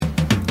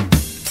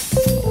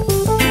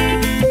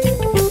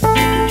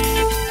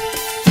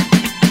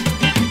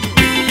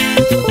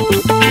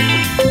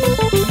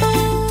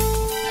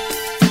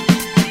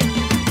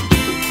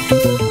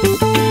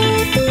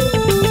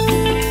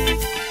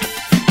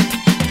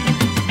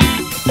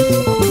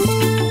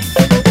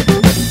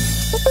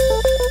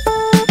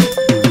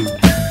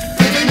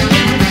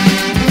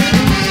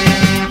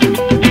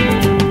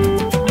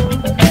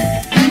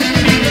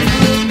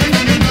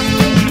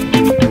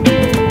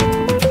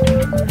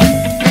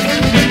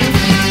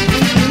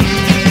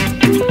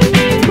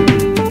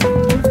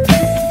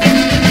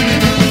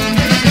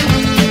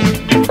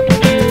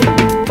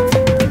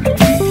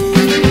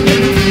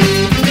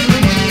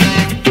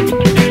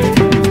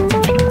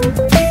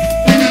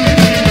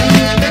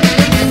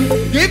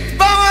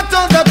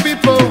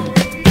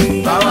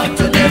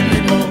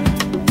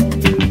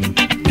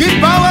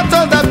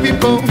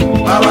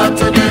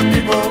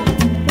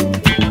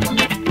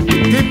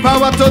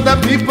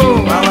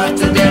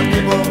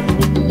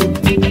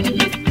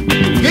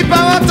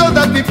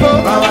people.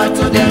 Power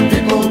to them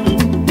people.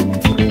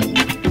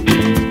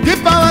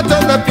 Give power to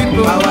the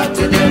people. Power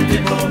to them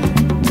people.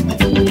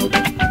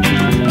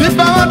 Give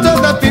power to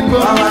the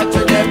people. Power to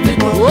them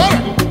people. Whoa.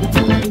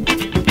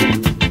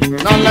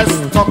 Now let's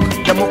talk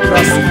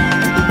democracy.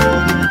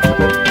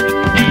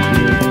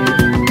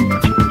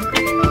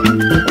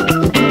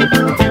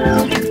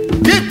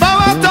 Give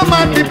power to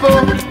my people.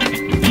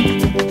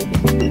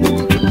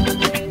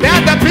 They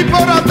are the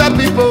people of the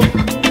people.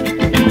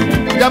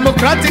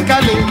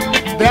 Democratically,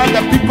 they are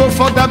the people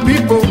for the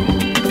people.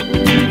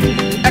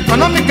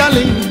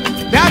 Economically,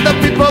 they are the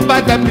people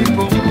by the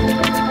people.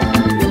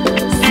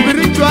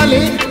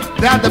 Spiritually,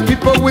 they are the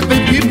people with the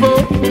people.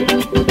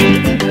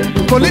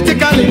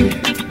 Politically,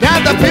 they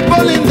are the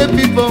people in the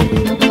people.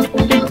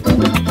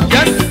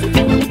 Yes,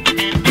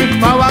 give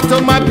power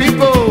to my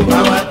people.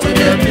 Power to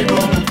them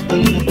people.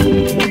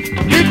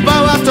 Give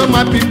power to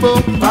my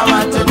people.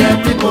 Power to them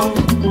people.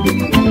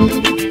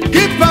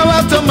 Give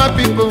power to my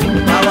people.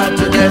 Power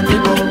to them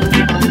people.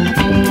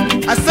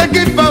 I say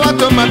give power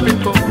to my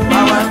people.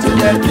 Power to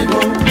them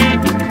people.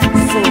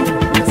 So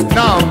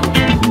now,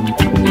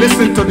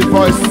 listen to the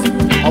voice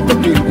of the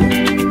people.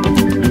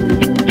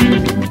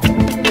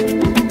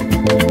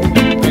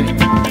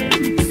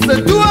 So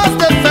do us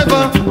the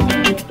favor,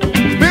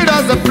 build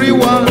us a free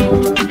world,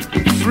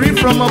 free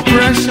from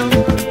oppression.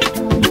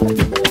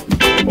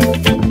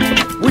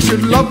 We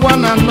should love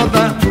one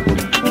another.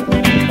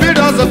 Build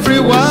us a free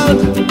world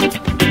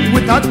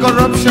without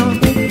corruption.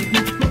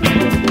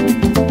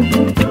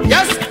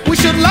 Yes, we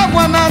should love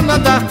one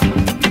another.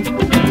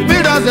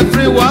 Build us a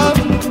free world,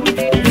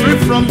 free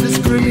from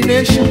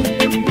discrimination.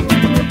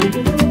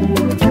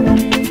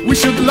 We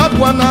should love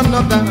one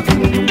another.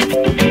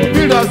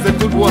 Build us a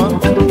good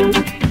world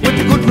with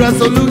good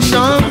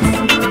resolutions.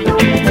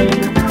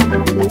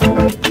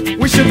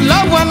 We should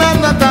love one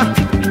another.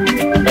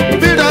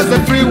 Build us a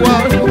free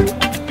world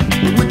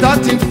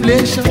without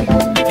inflation.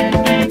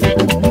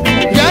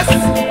 Yes,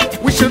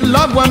 we should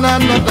love one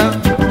another.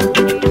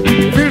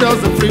 Build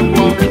us a free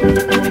world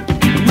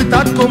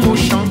without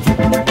commotion.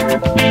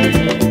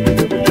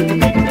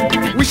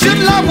 We should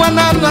love one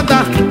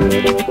another.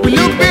 Will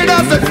you build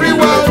us a free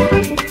world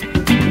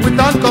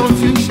without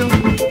confusion?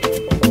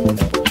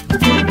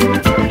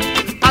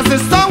 As the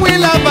sun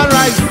will ever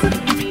rise,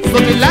 so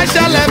the light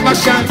shall ever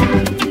shine.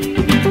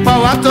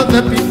 Power to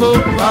the people.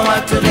 Power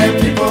to them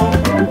people.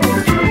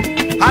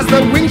 As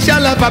the wind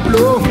shall ever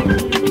blow,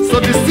 so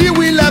the sea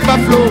will ever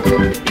flow.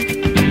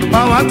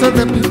 Power to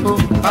the people.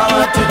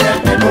 Power to them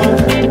people.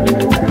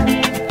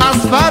 As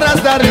far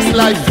as there is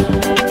life,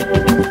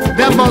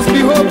 there must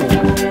be hope.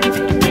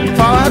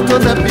 Power to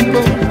the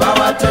people.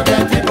 Power to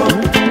them people.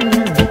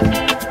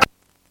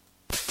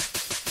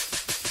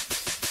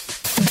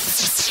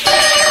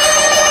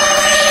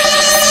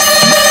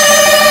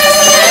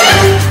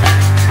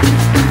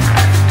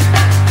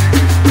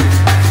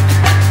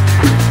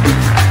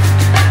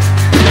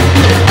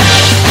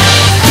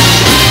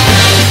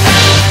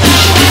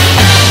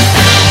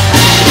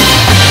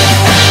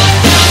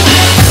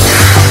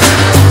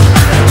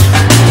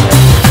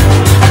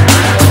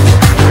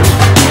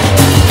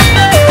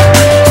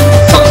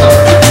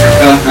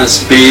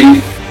 Has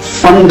been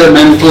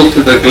fundamental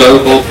to the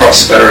global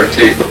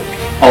prosperity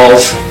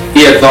of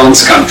the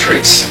advanced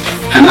countries.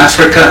 And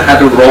Africa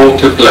had a role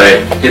to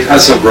play. It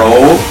has a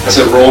role as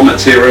a raw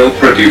material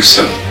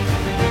producer.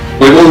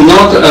 We will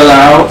not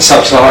allow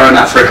sub-Saharan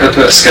Africa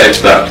to escape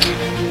that.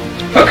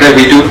 Okay,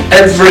 we do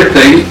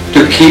everything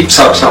to keep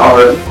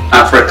sub-Saharan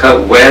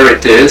Africa where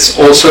it is,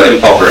 also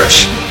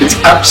impoverished. It's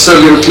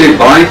absolutely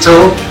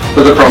vital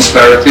for the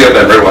prosperity of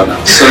everyone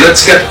else. So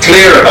let's get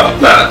clear about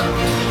that.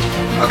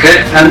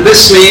 Okay, and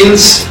this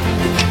means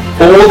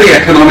all the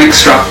economic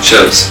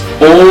structures,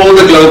 all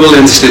the global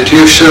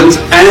institutions,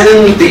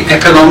 and the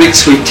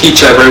economics we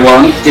teach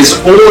everyone is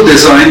all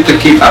designed to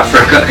keep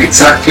Africa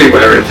exactly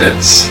where it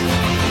is.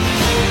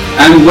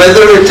 And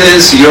whether it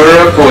is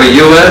Europe or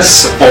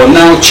US or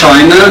now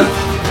China,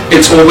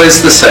 it's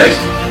always the same.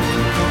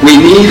 We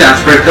need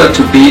Africa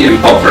to be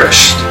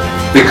impoverished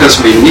because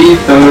we need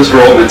those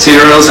raw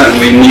materials and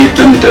we need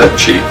them dirt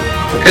cheap.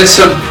 Okay,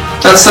 so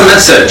that's the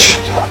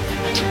message.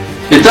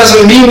 It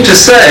doesn't mean to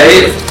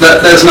say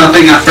that there's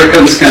nothing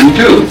Africans can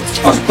do.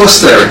 Of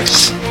course there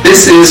is.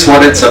 This is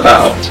what it's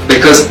about.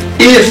 Because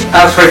if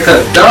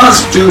Africa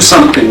does do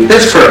something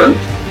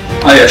different,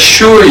 I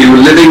assure you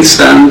living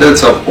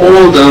standards of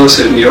all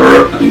those in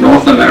Europe and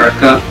North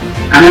America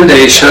and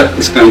Asia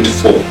is going to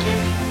fall.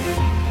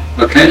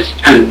 Okay?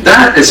 And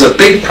that is a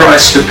big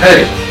price to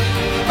pay.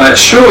 I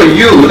assure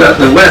you that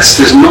the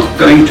West is not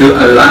going to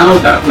allow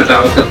that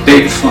without a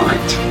big fight.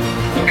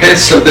 Okay,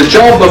 so the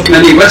job of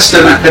many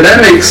Western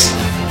academics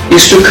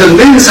is to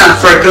convince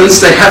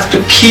Africans they have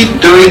to keep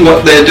doing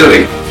what they're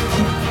doing.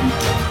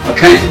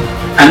 Okay?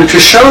 And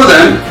to show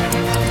them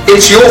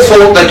it's your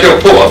fault that you're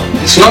poor.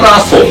 It's not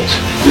our fault.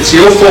 It's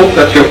your fault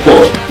that you're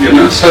poor. You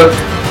know, so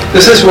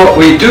this is what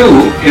we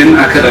do in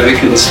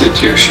academic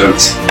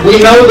institutions. We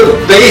know the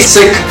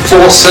basic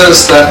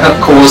forces that have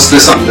caused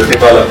this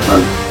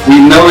underdevelopment. We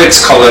know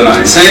its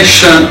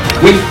colonization.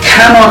 We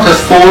cannot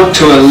afford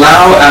to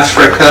allow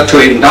Africa to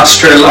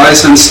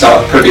industrialize and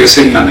start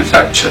producing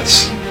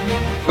manufactures.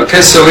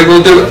 Okay, so we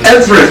will do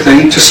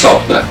everything to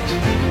stop that.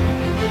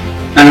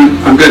 And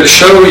I'm going to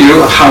show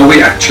you how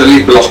we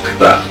actually block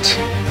that.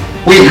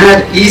 We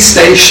had East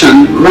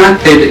Asian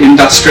rapid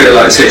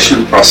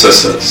industrialization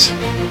processes.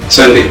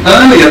 So in the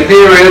earlier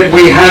period,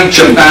 we had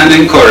Japan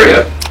and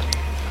Korea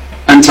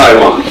and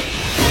Taiwan.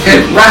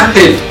 Okay,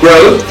 rapid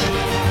growth,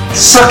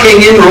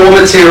 sucking in raw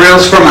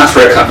materials from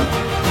Africa,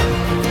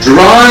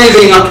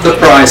 driving up the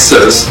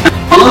prices.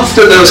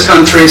 After those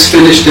countries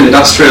finished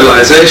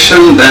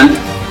industrialization, then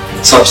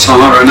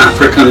Sub-Saharan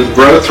African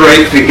growth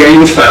rate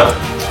again fell.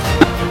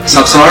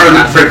 Sub-Saharan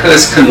Africa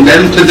is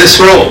condemned to this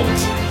role,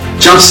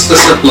 just the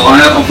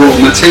supplier of raw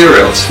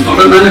materials,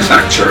 not a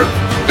manufacturer.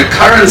 The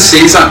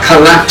currencies are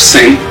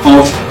collapsing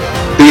of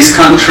these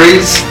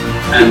countries,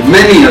 and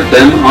many of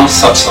them are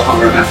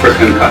Sub-Saharan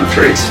African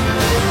countries.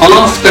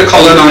 After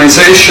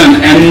colonization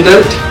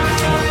ended,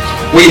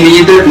 we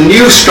needed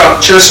new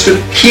structures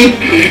to keep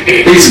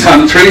these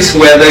countries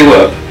where they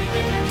were.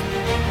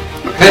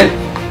 Okay?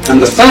 And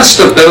the first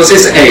of those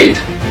is aid.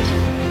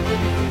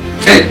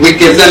 Okay, we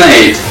give them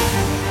aid.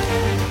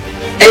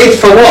 Aid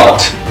for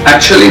what?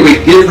 Actually, we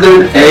give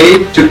them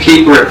aid to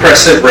keep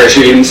repressive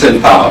regimes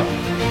in power.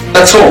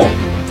 That's all.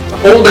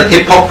 All the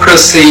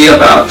hypocrisy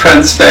about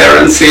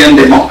transparency and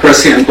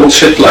democracy and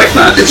bullshit like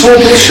that, it's all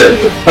bullshit.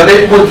 But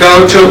it would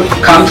go to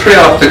country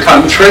after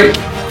country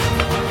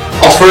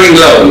offering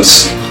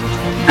loans.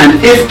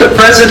 And if the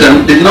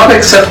president did not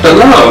accept a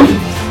loan,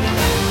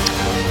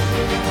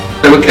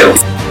 they were killed.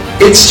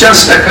 It's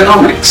just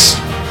economics.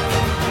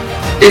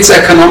 It's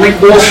economic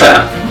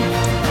warfare.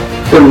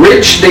 The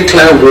rich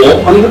declare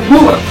war on the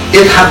poor.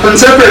 It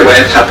happens everywhere.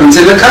 It happens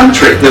in a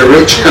country. The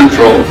rich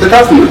control the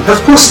government. Of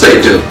course they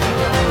do.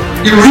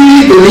 You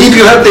really believe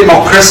you have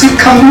democracy?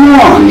 Come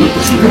on.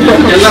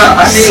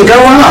 I mean, go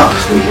up.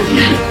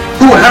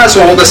 Who has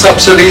all the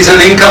subsidies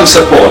and income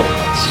support?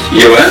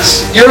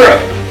 US,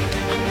 Europe.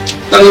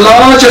 The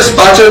largest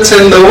budgets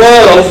in the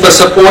world for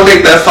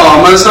supporting their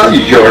farmers are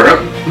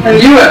Europe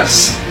and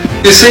US.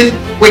 You see,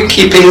 we're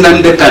keeping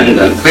them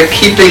dependent. We're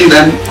keeping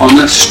them on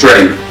a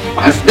string.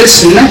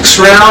 This next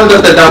round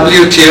of the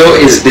WTO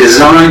is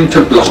designed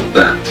to block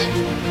that.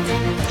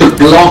 To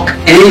block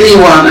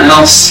anyone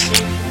else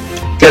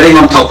getting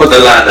on top of the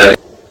ladder.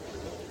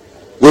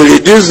 We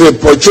reduce the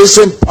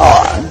purchasing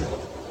power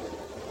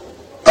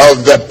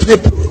of the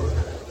people.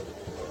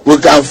 We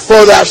can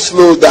further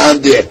slow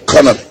down the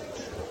economy.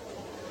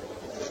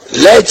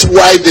 Let's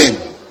widen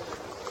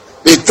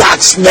the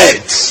tax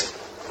nets.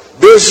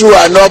 Those who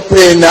are not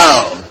paying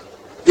now,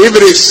 if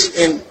it is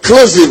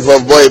inclusive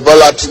of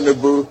Bola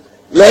Tinubu,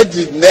 let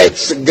the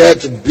nets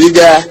get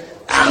bigger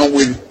and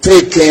we'll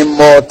take in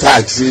more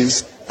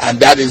taxes, and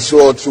that is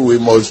what we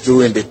must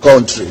do in the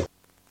country.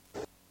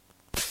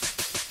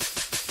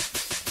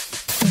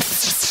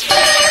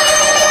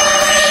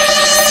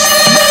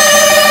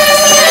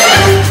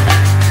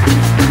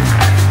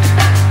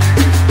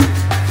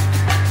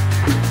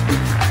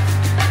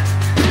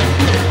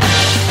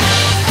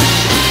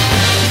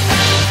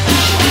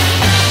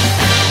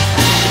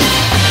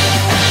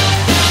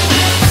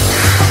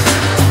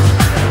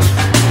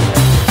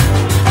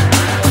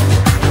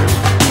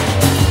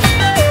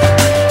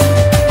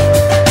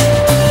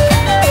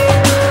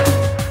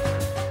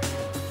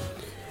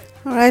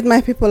 Alright,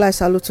 my people, I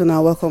salute you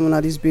now. Welcome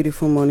on this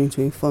beautiful morning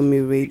to Inform Me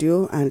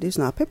Radio, and this is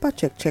now paper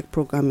check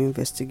program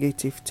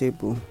investigative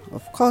table.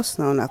 Of course,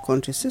 now in our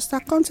country sister,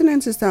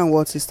 continent sister, and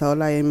world sister,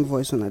 all I am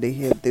voice on they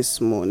here this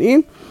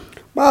morning.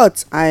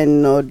 But I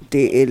know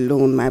they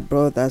alone, my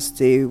brothers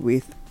stay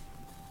with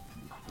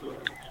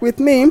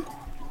me.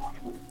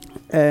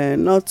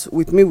 Not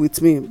with me,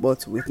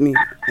 but with me.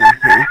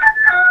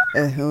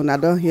 When I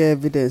don't hear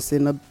evidence, say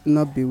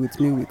not be with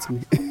me.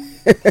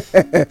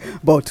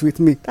 But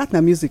with me. That's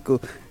not musical.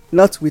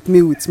 Not with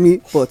me,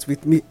 but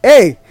with me.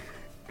 Hey,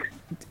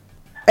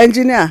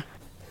 engineer,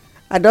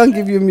 I don't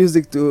give you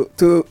music to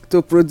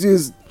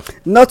produce.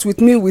 Not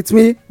with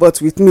me,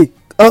 but with me.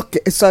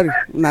 Okay, sorry,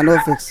 no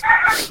offense.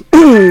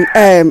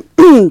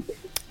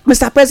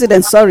 Mr.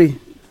 President, sorry.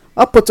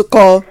 Our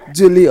protocol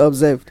duly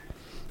observed.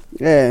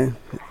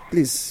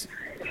 Please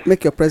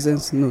make your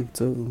presence known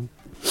to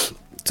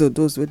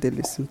those who they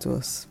listen to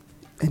us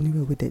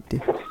anywhere where they do.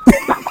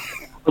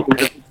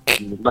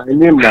 My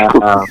name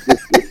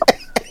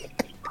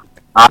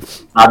I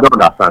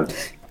don't understand.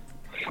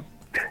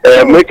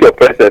 Make your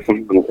presence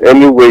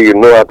any way you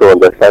know how to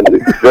understand it.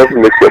 Just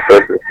make your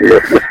presence.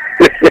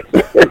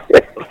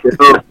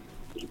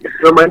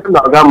 So my name is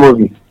Aga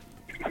Movie.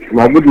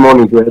 Now good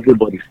morning to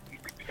everybody.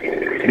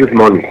 This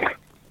morning.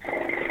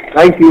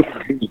 Thank you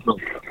for being with us.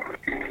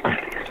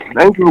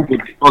 Thank you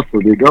for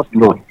today. Just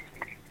know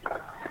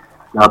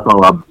that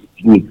our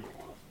need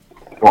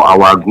for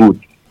our good,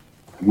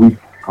 with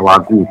our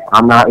good,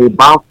 and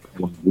about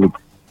our good.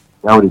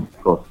 Now we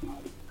discuss.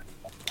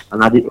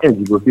 And at the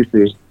end, you will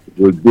say it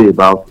will be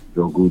about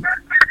your good.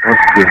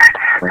 What's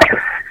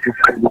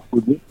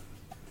good?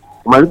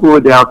 My people were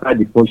there outside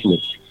the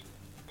continent,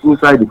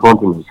 inside the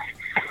continent,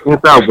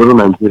 inside of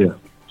Nigeria.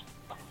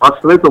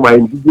 Australia to my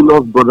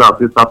indigenous brothers and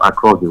sisters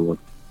across the world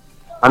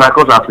and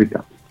across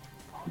Africa.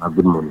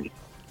 Good morning.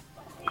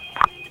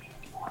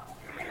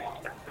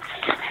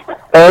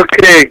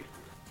 Okay.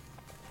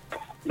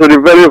 To the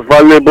very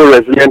valuable,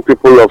 resilient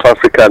people of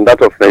Africa and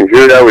that of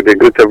Nigeria, we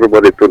greet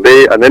everybody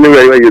today. And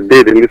anywhere you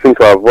did, listen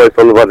to our voice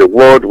all over the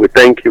world. We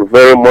thank you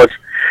very much.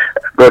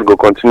 God will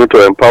continue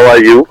to empower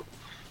you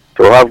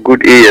to have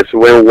good ears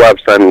when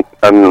waps and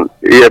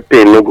ear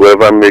pain will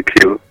ever make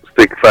you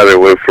stick far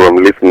away from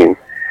listening.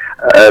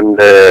 And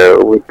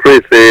we pray,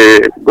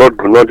 say,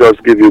 God will not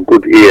just give you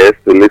good ears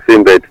to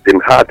listen, but the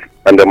heart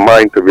and the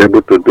mind to be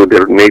able to do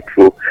the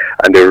needful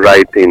and the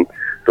right thing,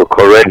 to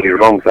correct the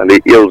wrongs and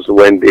the ills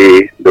when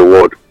the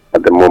word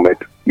at the moment.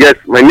 Yes,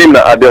 my name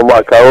is Adel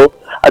Makao.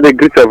 I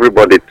greet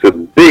everybody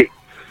today.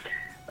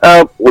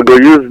 We're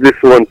going to use this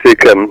one,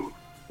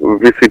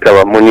 visit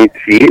our morning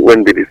tea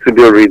when we the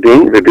studio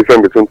reading the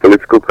difference between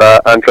political power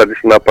and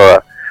traditional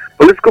power.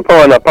 Political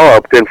power and power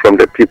obtained from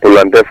the people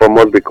and therefore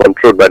must be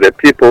controlled by the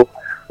people,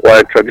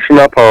 while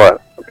traditional power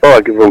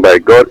given by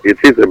God, it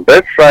is a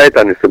birthright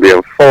and is to be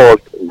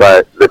enforced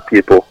by the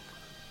people.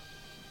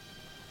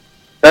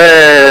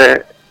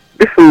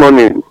 This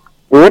morning,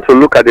 we want to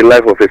look at the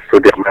life of a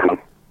soldier man.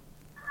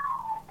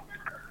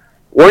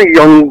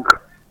 One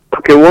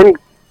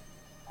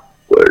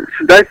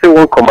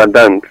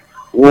commandant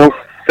once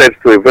said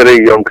to a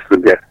very young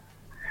soldier,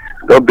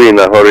 don't be in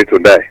a hurry to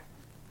die.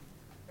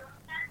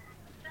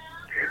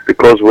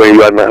 Because when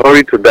you are in a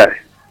hurry to die,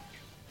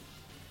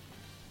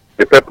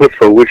 the purpose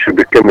for which you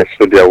became a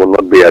soldier will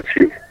not be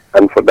achieved.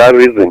 And for that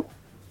reason,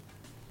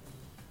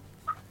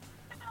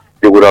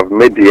 you would have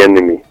made the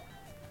enemy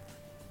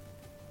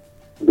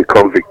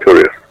become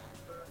victorious.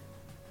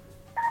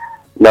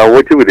 Now,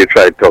 what will they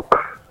try to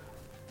talk?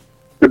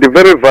 To the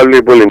very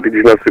valuable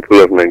indigenous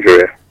people of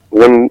Nigeria,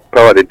 one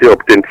power that they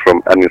obtained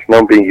from and is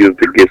now being used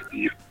against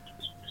you.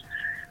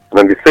 And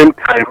at the same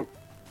time,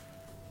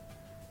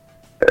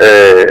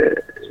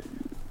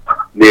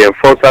 the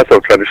enforcers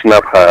of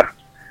traditional power,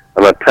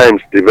 and at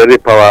times the very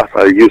powers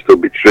are used to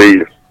betray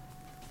you.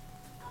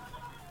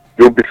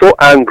 You'll be so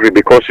angry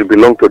because you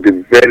belong to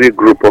the very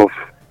group of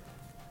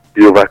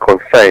the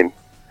overconsigned.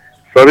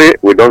 Sorry,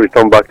 we don't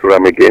return back to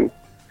Ram again.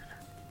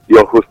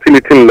 Your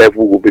hostility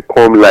level will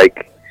become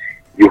like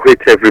you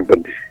hate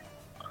everybody.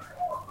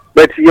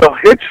 But your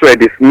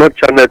hatred is not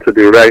channeled to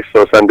the right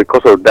source, and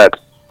because of that,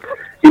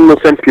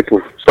 innocent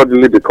people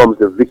suddenly becomes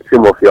the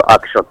victim of your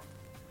action.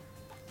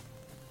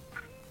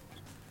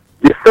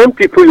 The same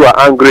people you are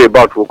angry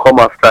about will come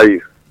after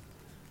you.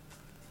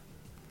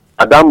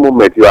 At that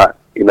moment, you are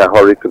in a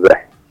hurry to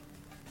die.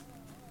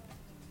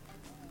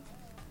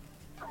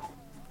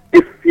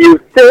 If you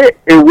stay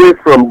away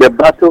from the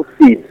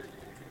battlefield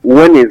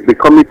when it's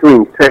becoming too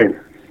intense,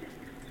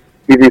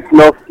 it is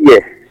not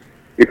fear.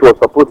 It was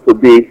supposed to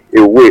be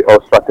a way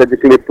of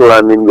strategically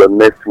planning your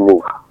next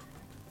move,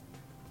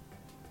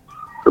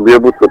 to be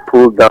able to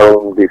pull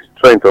down the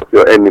strength of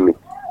your enemy.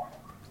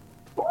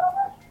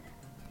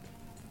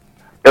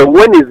 And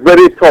when it's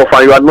very tough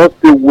and you are not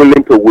still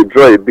willing to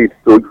withdraw a bit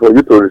for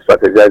you to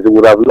re-strategize, you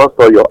would have lost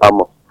all your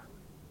armor.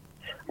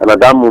 And at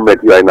that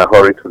moment, you are in a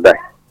hurry to die.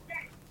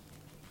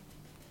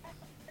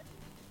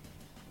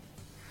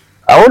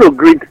 I want to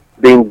greet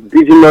the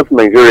indigenous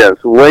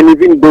Nigerians when,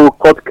 even though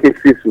court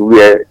cases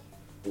were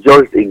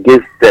judged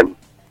against them,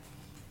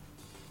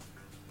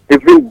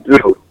 even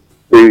though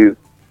the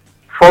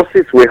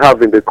forces we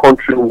have in the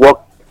country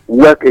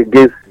work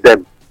against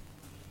them,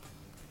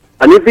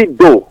 and even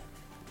though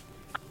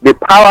the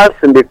powers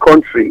in the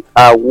country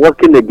are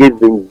working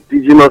against the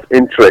indigenous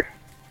interests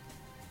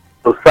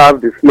to serve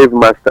the slave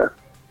master,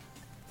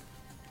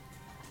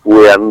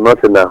 we are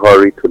not in a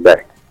hurry to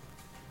die.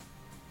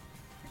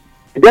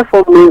 It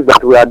therefore means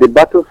that we are at the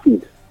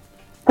battlefield.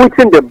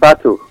 Quitting the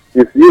battle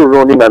is you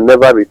running and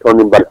never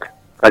returning back,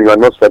 and you are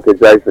not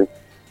strategizing.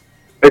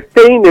 But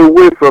staying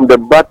away from the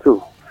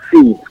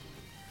battlefield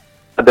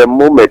at the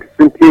moment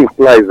simply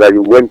implies that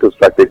you went to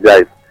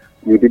strategize.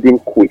 You didn't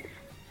quit.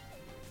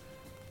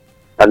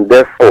 And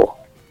therefore,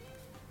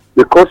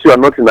 because you are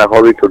not in a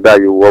hurry to die,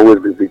 you will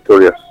always be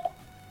victorious.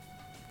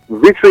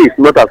 Victory is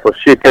not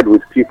associated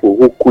with people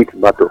who quit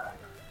battle,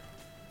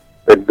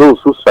 but those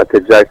who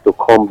strategize to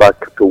come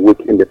back to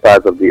weaken the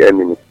powers of the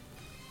enemy.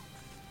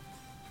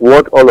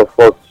 What all of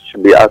us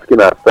should be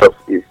asking ourselves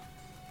is,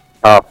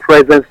 our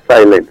present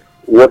silence,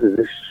 what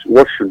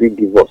should it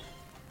give us?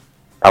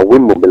 Are we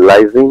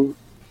mobilizing?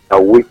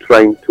 Are we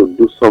trying to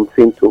do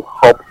something to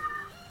help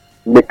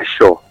make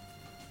sure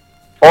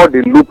all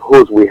the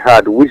loopholes we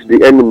had, which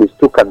the enemies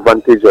took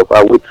advantage of,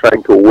 are we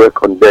trying to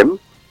work on them?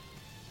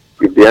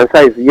 If the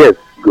answer is yes,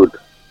 good.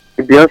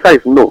 If the answer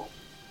is no,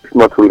 it's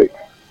not too late.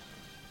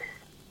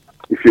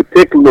 If you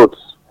take notes,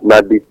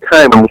 at the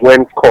time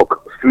when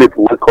cock sleep,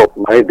 wake up,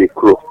 mind the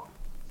crow.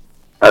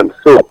 And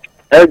so,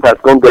 elders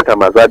come get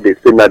them as they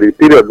say, at the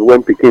period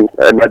when Peking,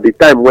 and at the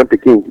time when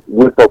Peking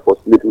wake up for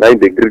sleep, mind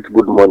they greet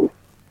good morning.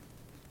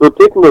 So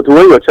take note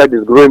when your child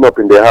is growing up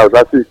in the house,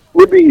 as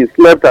maybe he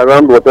slept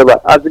around whatever,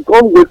 as he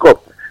come wake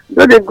up,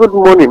 just a good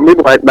morning,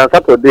 maybe on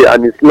Saturday,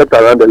 and he slept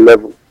around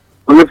 11.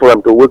 Only for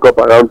him to wake up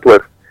around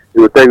 12,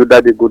 he will tell you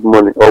daddy good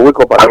morning, or wake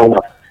up around 1,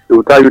 he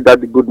will tell you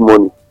daddy good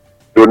morning.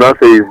 He will not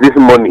say, is this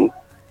money?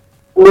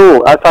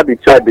 No, answer the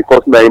child,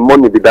 because my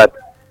money be that.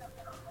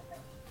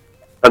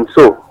 And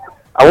so,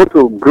 I want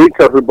to greet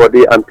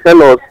everybody and tell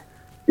us,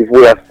 if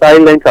we are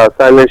silent, our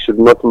silence should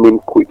not mean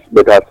quit,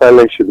 but our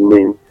silence should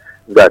mean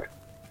that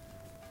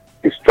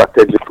it's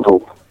strategic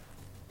move.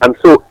 And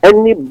so,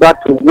 any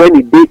battle, when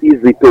it is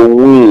easy to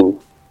win,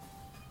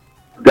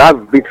 that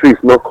victory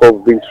is not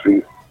called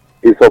victory,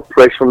 it's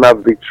operational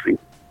victory.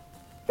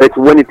 But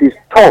when it is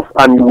tough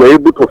and you were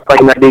able to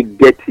finally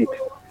get it,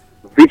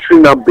 victory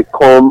now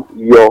become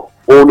your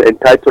own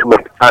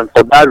entitlement, and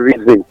for that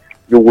reason,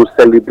 you will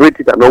celebrate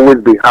it and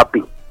always be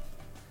happy.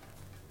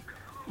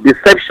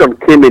 Deception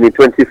came in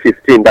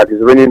 2015 that is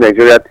running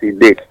Nigeria till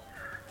date.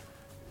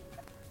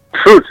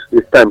 Truth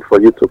is time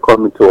for you to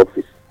come into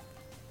office.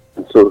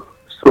 And so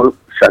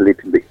shall it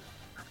be.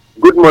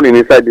 Good morning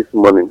inside this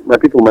morning. My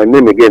people, my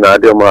name again is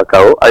Adeo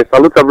Makao. I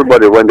salute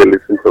everybody when they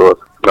listen to us.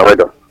 Now we're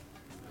done.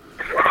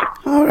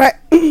 All right.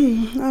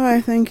 All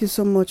right. Thank you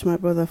so much, my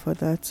brother, for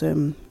that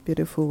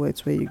beautiful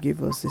words where you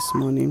give us this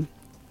morning.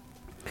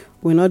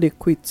 We're not a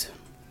quit.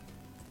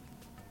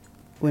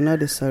 We're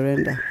not a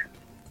surrender.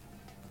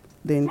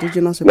 The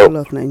indigenous people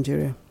of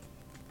Nigeria.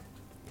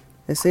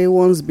 They say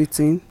once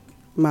beaten,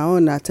 my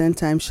own are 10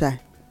 times shy.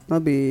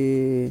 Not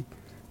be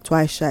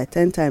twice shy,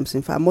 10 times,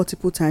 in fact,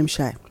 multiple times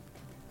shy.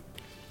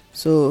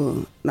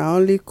 So now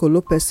only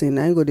Kolo person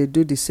ain't going to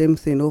do the same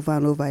thing over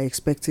and over,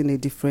 expecting a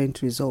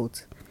different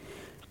result.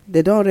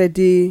 They don't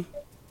already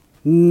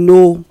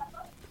know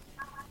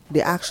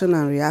the action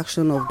and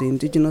reaction of the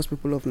indigenous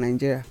people of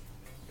Nigeria.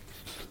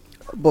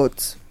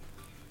 But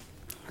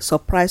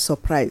surprise,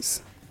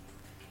 surprise.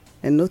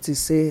 And notice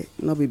say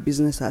not be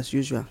business as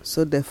usual.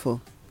 So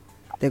therefore,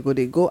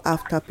 they go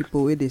after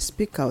people where they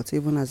speak out,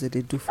 even as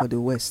they do for the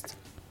West.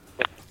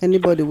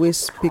 Anybody will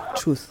speak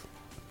truth,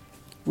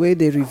 where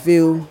they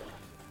reveal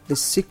the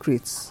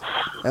secrets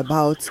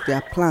about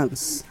their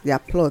plans, their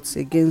plots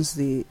against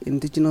the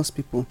indigenous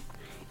people,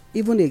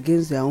 even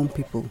against their own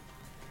people,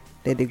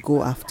 that they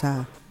go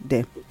after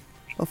them.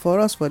 But for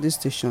us, for this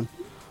station,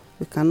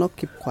 we cannot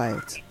keep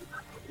quiet.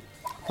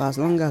 For as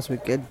long as we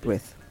get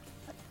breath,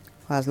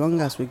 for as long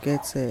as we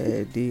get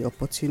the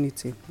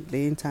opportunity,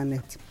 the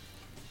internet,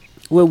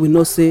 where we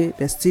know say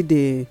they still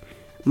they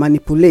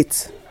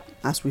manipulate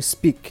as we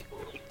speak.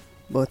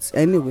 But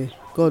anyway,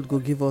 God will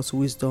give us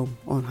wisdom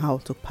on how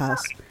to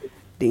pass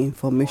the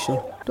information.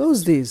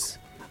 Those days,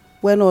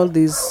 when all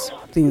these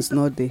things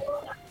not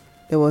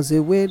there was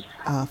a way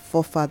our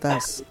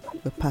forefathers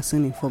were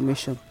passing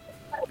information.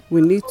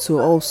 We need to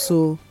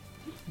also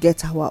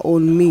get our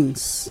own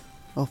means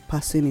of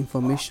passing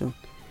information.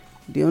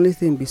 The only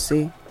thing we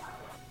say,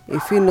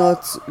 if you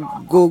not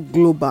go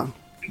global,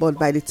 but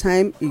by the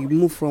time you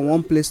move from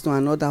one place to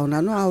another, I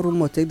know how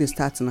rumor take the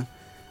start now.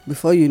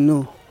 Before you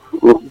know,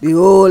 the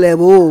whole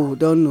level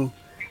don't know.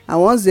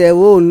 And once the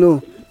whole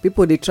know,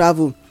 people they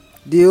travel,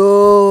 the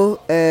whole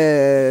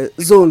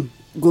zone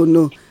go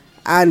know.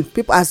 And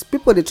people, as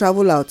people they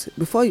travel out,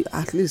 before you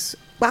at least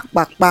back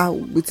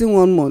within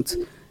 1 month,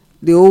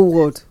 the whole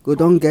world go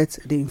don't get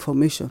the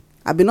information.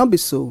 I be not be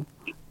so.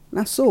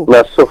 Not so.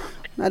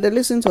 Now they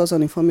listen to us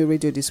on Informe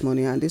Radio this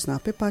morning, and this now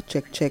paper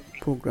check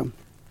program.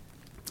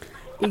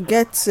 It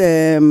gets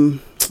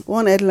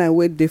one headline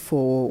wait there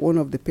for one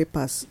of the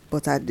papers,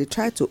 but they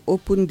try to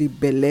open the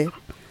belle,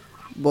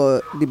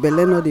 but the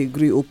belle not they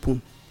agree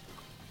open.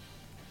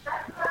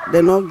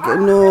 They not get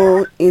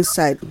no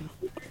inside.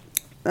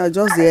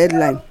 Just the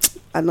headline.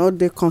 I'm not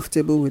they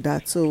comfortable with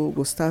that, so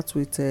we'll start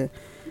with the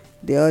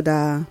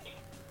other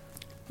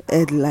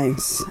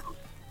headlines.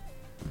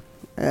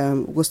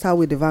 We'll start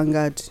with the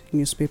Vanguard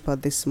newspaper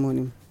this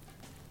morning.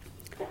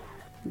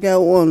 Get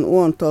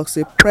one talks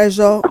a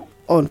pressure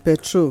on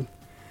petrol.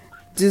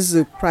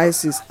 Diesel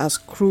prices as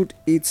crude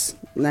hits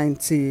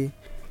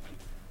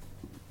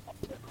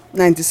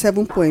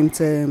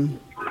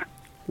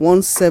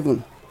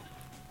 97.17.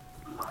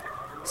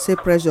 Say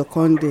pressure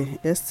conde.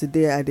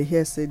 Yesterday I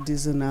hear say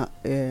diesel now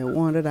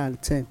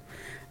 110.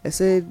 I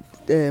said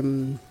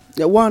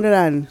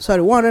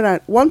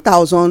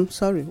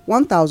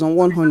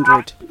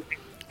 1,100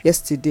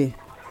 yesterday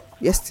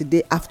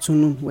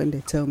afternoon when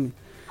they tell me.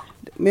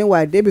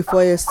 Meanwhile, day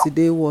before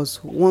yesterday was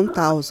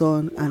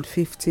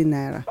 1,050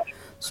 naira.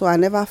 So I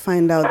never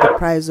find out the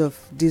price of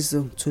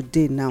diesel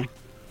today now.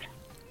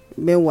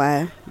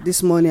 Meanwhile,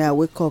 this morning I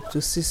wake up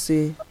to see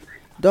say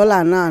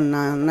dollar now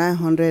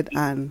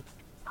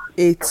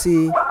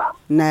 980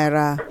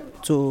 naira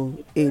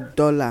to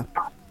 $1.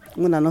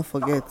 I'm gonna not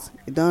forget.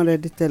 It don't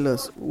already tell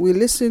us. We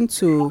listen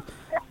to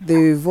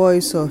the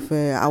voice of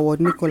our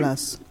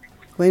Nicholas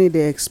when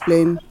they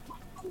explain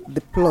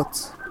the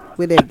plot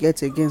where they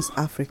get against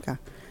Africa.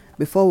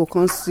 Before we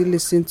can still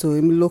listen to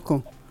him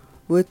local,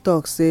 we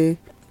talk say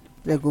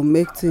they go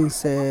make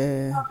things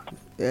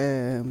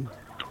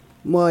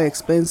more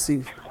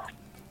expensive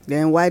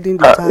Then widen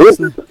the tax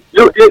net.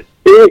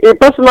 He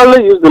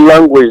personally used the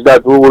language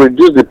that we will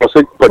reduce the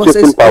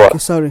purchasing power. Okay,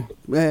 sorry.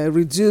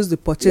 Reduce the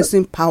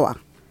purchasing power,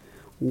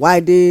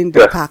 widen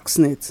the tax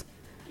net.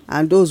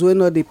 And those who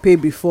not they pay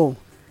before,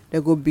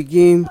 they go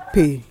begin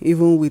pay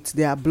even with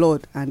their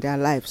blood and their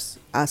lives,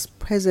 as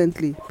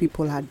presently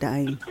people are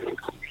dying.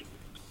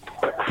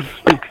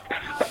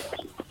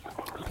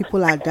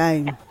 People are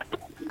dying.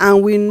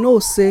 And we know,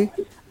 say,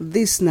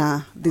 this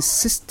now the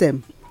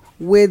system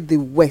where the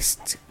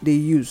West they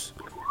use.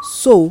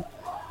 So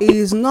it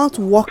is not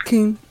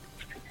working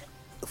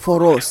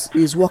for us,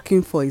 it is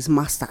working for his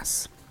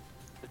masters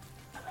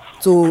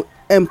to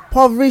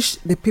impoverish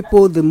the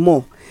people the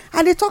more.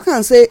 And they talk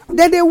and say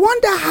that they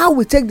wonder how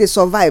we take the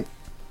survive.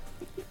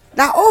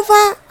 That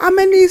over how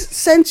many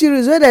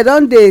centuries where they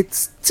don't they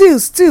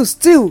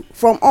steal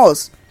from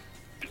us,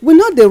 we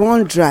not they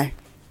run dry.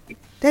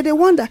 Then they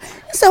wonder.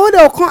 Instead what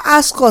they will come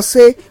ask us,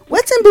 say,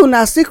 wetin be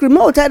una secret?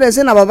 May we tell them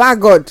say na Baba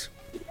God.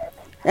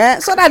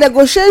 So that they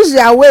go change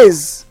their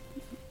ways.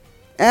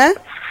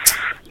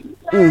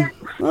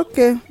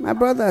 Okay, my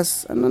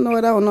brothers, I don't know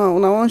whether or not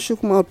I want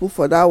shook mouth put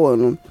for that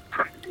one.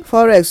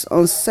 Forex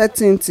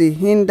uncertainty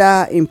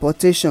hinder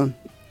importation.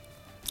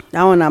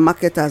 That one are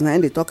marketers now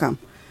they talk am.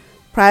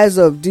 Price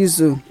of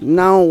diesel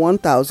now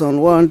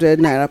 1,100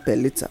 naira per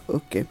liter.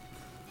 Okay.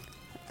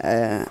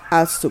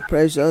 Adds to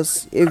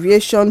pressures.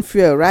 Aviation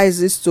fuel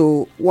rises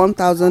to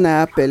 1,000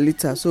 naira per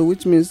liter. So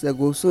which means they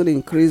go soon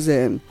increase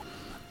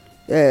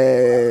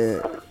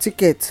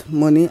ticket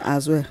money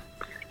as well.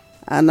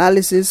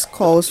 Analysis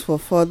calls for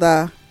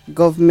further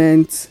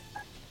government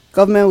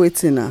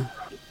waiting now.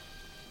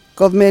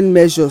 Government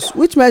measures.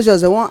 Which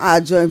measures they want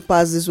to join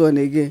pass this one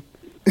again?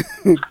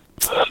 Make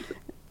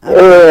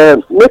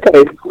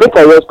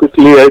I just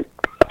quickly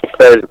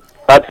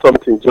add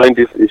something join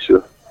this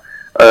issue.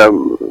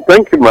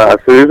 Thank you, Ma.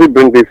 So really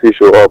bring this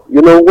issue up.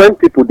 You know, when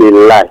people they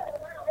lie,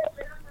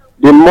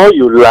 the more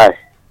you lie,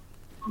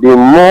 the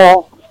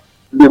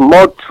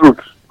more truth.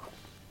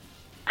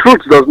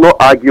 Truth does not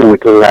argue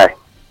with a lie,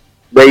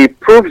 but it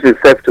proves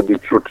itself to be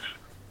truth.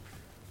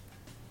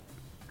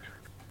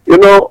 You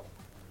know,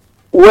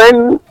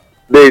 when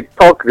they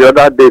talk the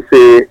other day,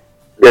 say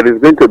there is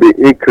going to be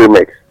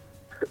increment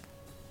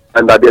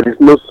and that there is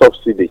no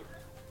subsidy.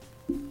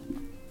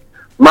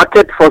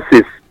 Market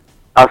forces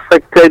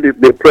affected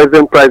the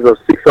present price of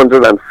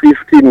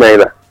 650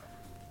 naira.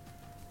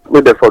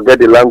 May they forget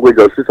the language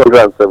of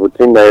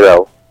 617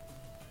 naira,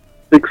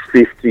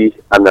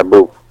 650 and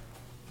above.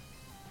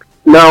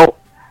 Now,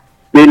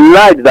 they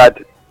lied that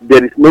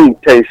there is no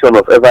intention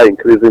of ever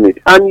increasing it.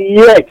 And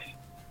yet,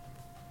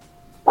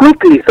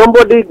 quickly,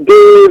 somebody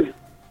gave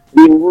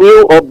the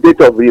new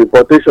update of the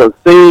importation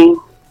saying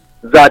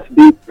that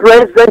the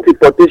present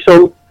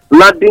importation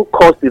landing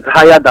cost is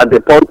higher than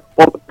the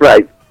pump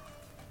price.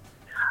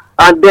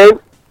 And then,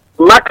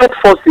 market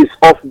forces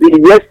of the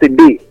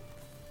yesterday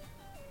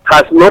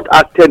has not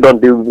acted on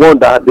the one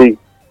that the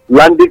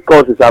landing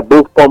cost is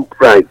above pump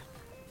price.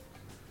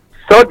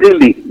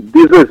 Suddenly,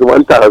 diesel is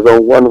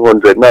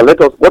 1,100. Now,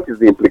 what is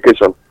the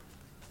implication?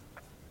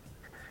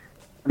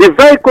 The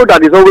vehicle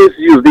that is always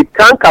used, the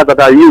tankers that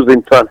are used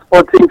in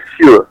transporting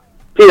fuel,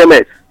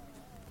 TMS,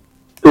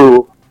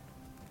 to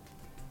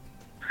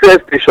fuel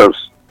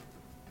stations,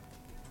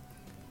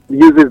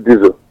 uses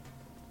diesel.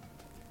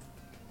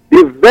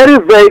 The very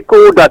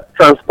vehicle that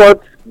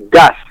transports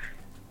gas,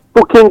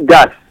 cooking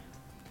gas,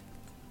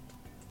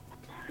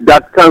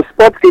 that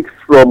transports it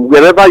from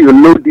wherever you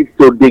load it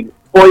to the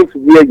point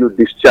where you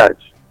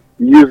discharge,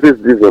 uses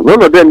diesel.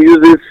 None of them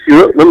uses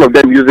fuel, none of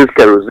them uses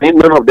kerosene,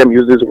 none of them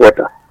uses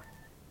water.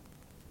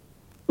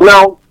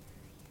 Now,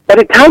 by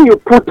the time you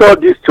put all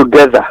this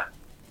together,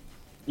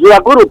 you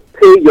are going to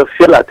pay your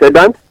fuel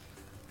attendant,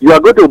 you are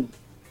going to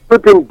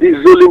put in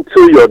diesel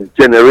into your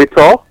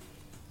generator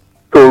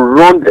to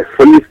run the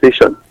filling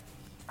station.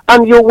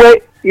 And you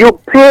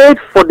paid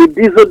for the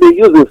diesel they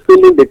use in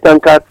filling the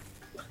tank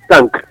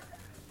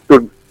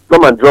to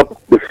come and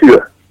drop the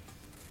fuel.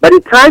 By the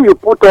time you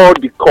put all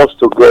the costs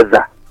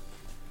together,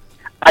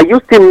 are you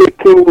still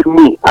making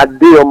me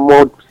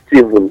Adeomo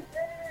Stephen?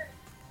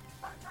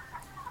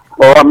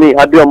 Or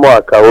Adeomo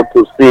Akao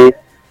to say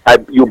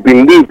you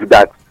believe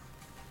that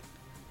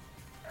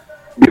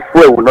the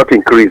fuel will not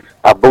increase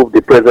above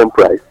the present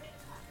price?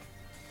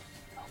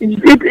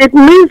 It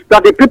means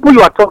that the people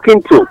you are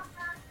talking to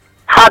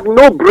had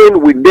no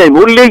brain with them.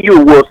 Only you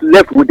was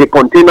left with a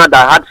container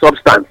that had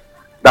substance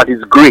that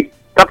is grey.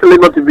 Certainly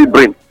not even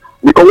brain.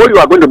 Because what you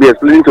are going to be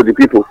explaining to the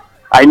people,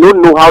 I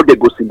don't know how they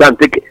go sit down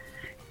take it.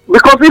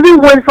 Because even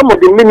when some of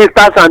the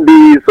ministers and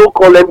the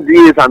so-called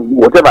MDAs and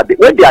whatever,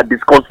 when they are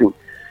discussing,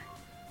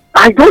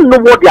 I don't know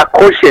what their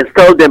conscience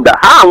tell them that,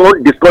 I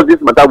want to discuss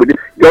this matter with you.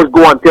 Just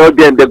go and tell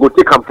them, they go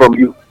take them from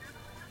you.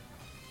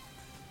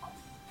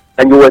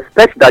 And you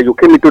expect that you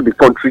came into the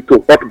country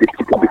to help the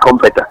people become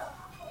better.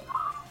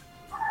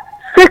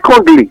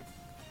 Secondly,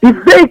 the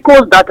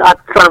vehicles that are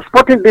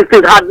transporting these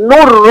things had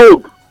no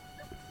road.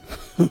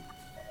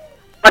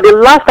 But the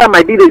last time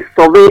I did a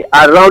survey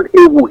around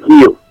Ewu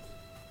Hill,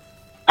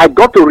 I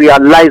got to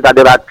realize that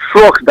there are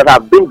trucks that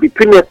have been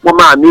between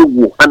Ekpoma and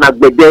Iwu and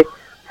Agbede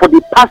for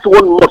the past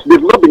 1 month.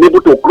 They've not been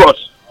able to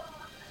cross.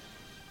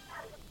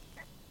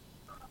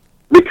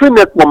 Between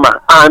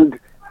Ekpoma and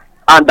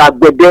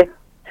Agbede,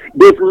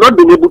 they've not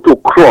been able to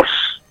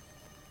cross.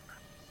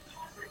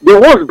 The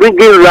ones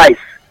bringing rice,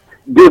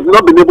 they've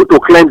not been able to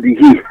climb the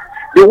hill.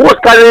 The ones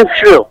carrying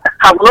fuel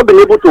have not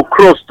been able to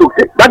cross.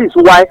 That is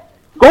why,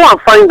 go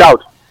and find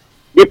out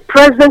the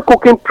present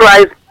cooking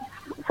price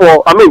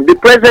the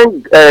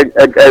present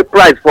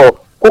price for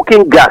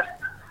cooking gas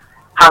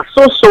has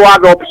so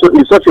soared up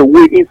in such a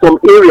way in some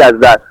areas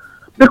that,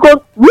 because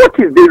where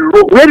is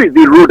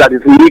the road that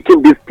is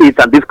linking these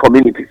states and these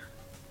communities?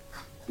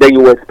 Then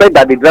you expect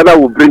that the driver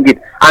will bring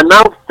it and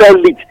now sell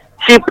it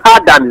cheaper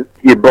than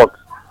he bought.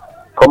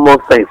 Common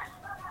sense.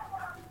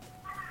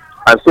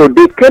 And so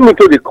they came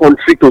into the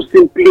country to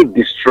simply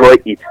destroy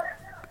it.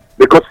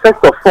 Because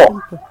first of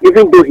all,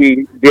 even though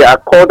they are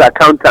called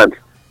accountants,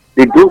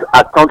 they don't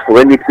account for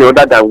anything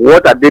other than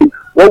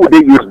what would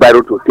they use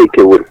Biro to take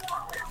away.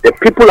 The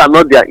people are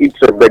not their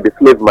interest, but the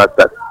slave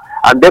masters.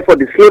 And therefore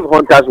the slave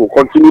hunters will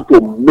continue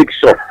to make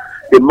sure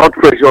they mount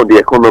pressure on the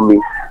economy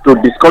to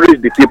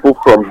discourage the people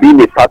from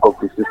being a part of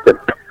the system.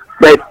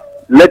 But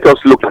let us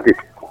look at it.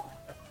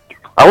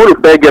 I want to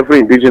beg every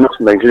indigenous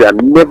Nigerian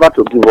never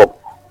to give up.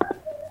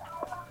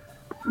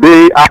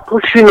 They are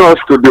pushing us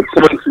to the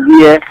point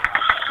where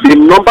the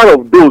number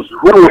of those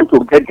who want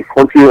to get the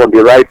country on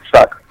the right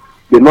track,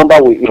 the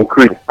number will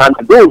increase. And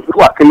those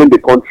who are killing the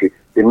country,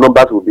 the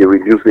numbers will be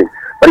reducing.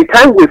 By the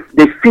time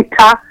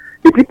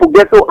the people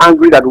get so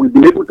angry that we've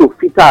been able to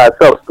filter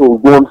ourselves to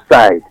one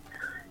side,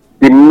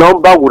 the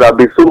number would have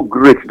been so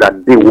great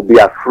that they will be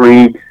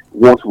afraid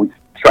once we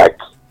strike.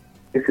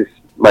 This is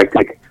my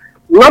take.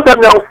 Not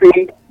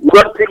NLC,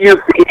 not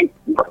TUC,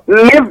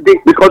 leave this,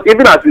 because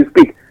even as we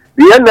speak,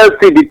 the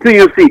NLC, the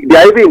TUC, they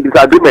are even in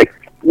disagreement.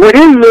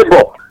 Within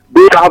Labour,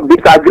 they have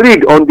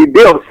disagreed on the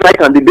day of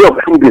strike and the day of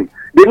ending.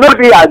 They not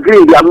really agree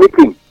in their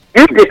meeting.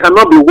 If they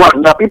cannot be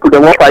one, now people they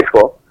won't fight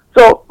for.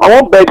 So I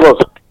won't beg us,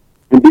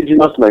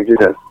 indigenous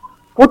Nigerians,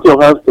 put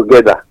your hands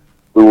together.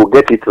 We will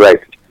get it right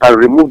and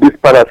remove these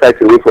parasites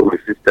away from the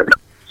system,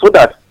 so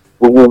that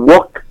we will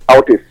work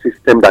out a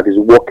system that is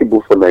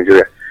workable for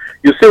Nigeria.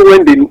 You see,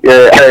 when the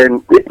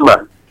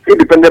IPMA,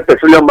 Independent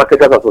Petroleum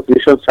Marketers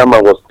Association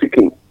chairman, was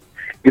speaking,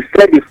 he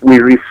said if we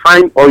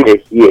refine oil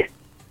here,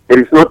 there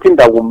is nothing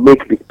that will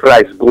make the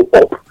price go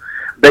up.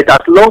 But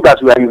as long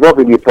as we are involved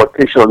in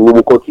importation, we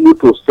will continue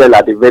to sell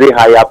at a very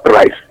higher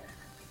price.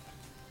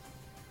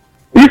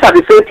 These are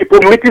the same people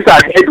meetings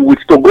are held with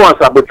to go and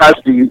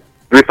sabotage the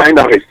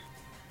refineries.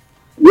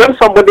 When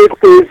somebody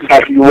says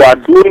that you are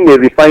doing a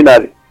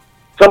refinery,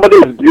 somebody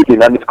is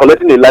building and is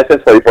collecting a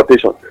license for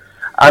importation.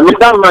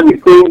 Another man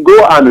is saying,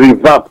 go and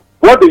revamp.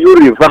 What do you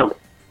revamp?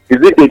 Is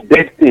it a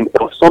dead thing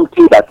or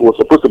something that was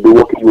supposed to be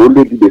working? You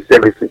only did the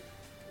servicing.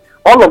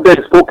 All of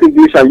them spoke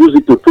English and used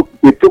it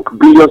they took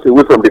billions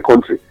away from the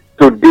country.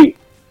 Today,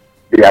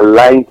 they are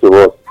lying to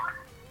us.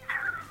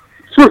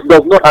 Truth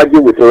does not argue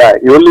with lie.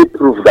 It only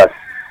proves that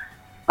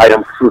I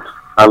am truth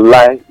and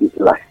lie is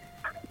lie.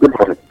 Good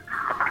morning.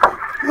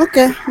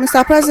 Okay,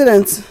 Mr.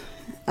 President,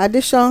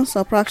 addition,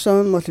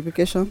 subtraction,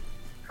 multiplication.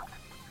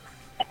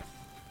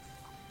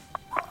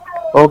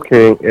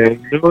 Okay,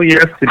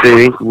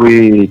 yesterday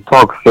we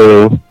talked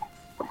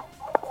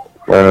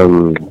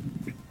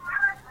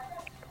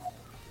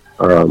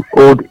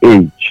old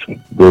age,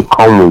 they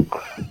come with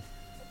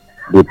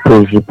the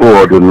principle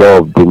or the law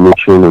of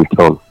diminishing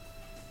return.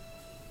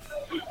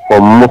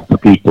 For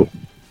most people,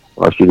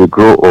 as you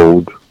grow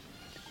old,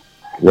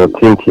 you're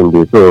thinking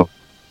this. So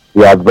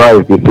the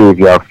advice they say if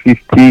you are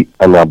 50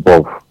 and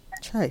above,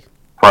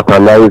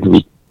 fraternize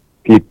with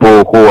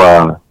people who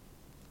are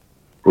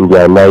in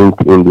their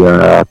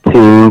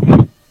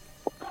teens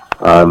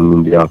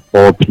and in their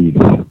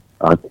 40s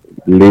at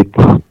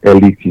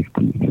early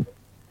 50s.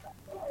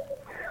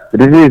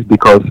 This is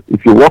because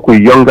if you work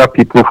with younger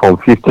people from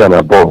 50 and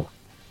above,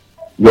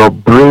 your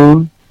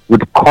brain,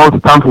 with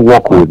constant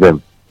work with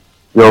them,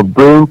 your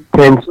brain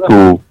tends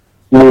to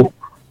go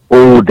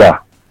older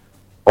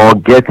or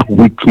get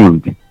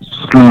weakened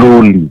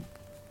slowly.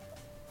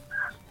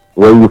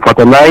 When you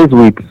fraternize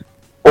with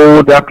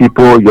older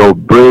people, your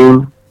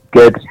brain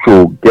gets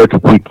to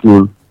get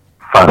weakened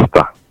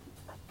faster.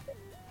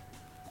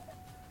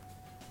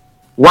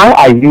 Why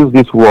I use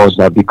this word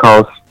is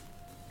because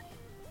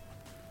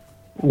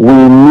we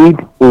need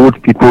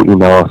old people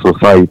in our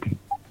society.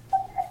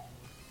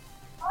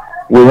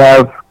 We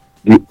have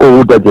the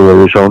older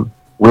generation,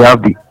 we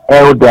have the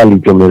elderly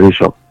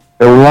generation,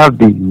 and we have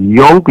the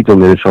young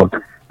generation,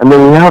 and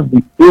then we have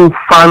the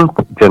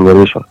infant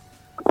generation.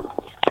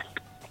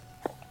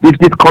 This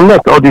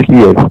disconnect all these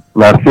years,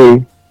 now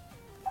say,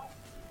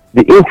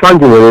 the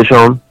infant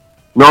generation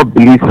not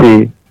believe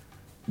say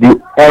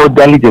the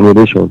elderly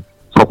generation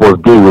suppose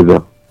deal with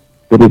them.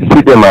 They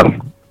see them as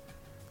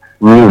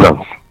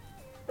nuisance.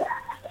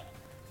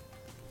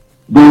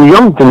 The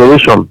young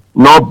generation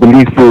not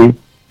believe say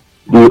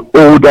the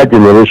older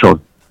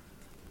generation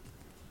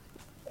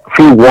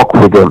feel work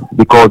with them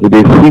because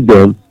they see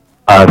them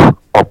as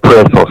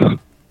oppressors.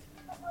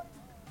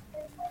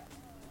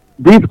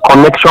 This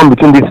connection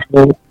between these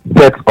two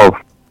sets of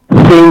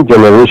same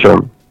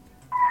generation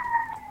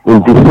in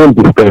the same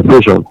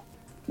dispensation,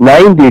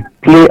 now they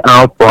play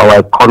out for our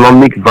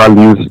economic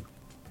values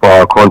for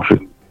our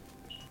country.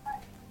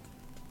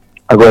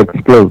 I will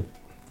explain.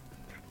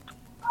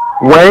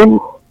 When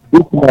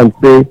this man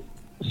say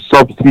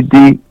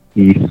subsidy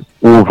is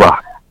over,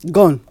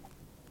 Gone.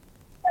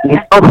 he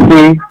not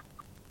say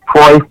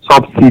fuel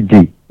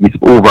subsidy is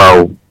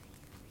over.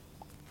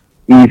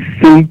 He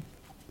say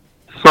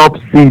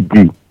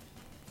subsidy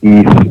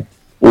is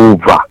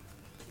over.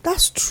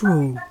 That's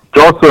true.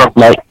 Just so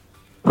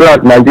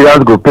that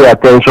Nigerians go pay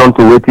attention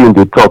to waiting in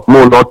the top.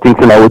 No, not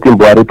thinking that waiting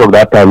Buhari talk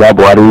that time. That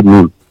Buhari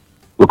mean.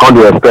 We can't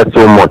do expect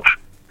so much.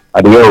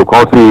 At the end, we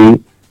can't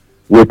see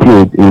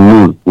waiting in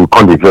mean. We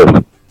can't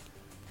digest.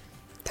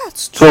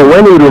 That's true. So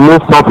when we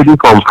remove subsidy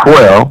from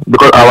fuel,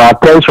 because our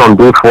attention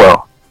dey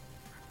fuel,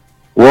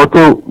 we want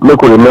to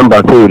make we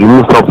remember say we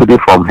remove subsidy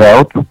from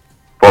health,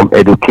 from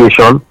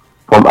education,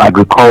 from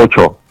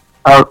agriculture,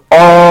 and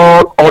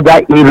all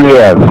other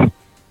areas.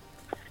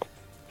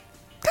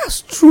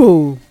 That's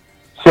true.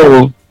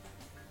 So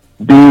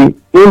the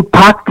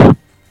impact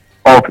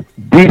of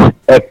this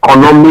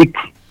economic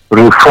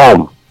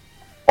reform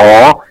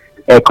or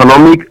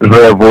economic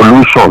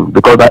revolution,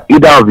 because that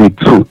either of the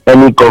two,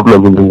 any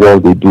government in the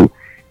world they do,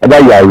 either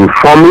you are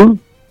reforming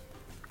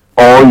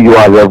or you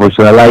are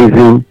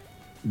revolutionizing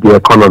the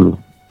economy.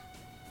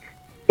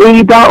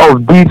 Either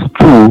of these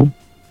two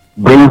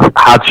brings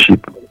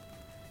hardship,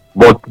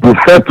 but the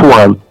first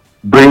one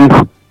brings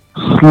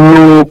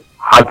slow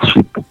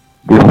hardship.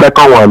 The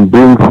second one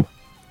brings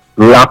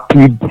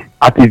rapid,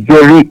 at a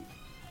very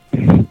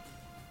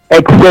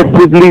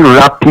excessively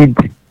rapid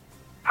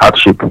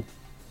hardship.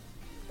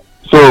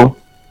 So,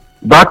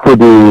 back to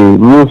the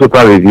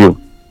newspaper review.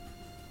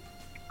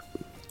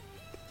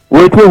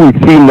 What we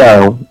see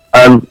now,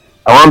 and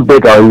I want to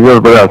beg our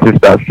young brothers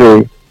and sisters,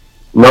 say,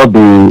 we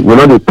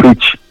not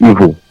preach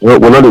evil, we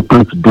not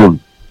preach doom.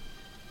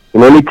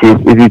 In any case,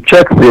 if you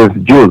check since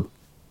June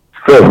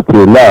 1st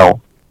till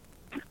now,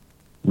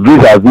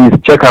 vis-a-vis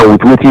check out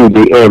with what you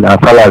dey earn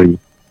and salary,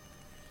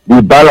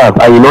 the balance,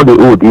 and you know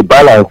the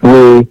balance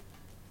wey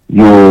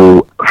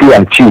you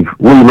fit achieve,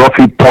 wey you no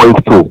fit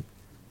point to,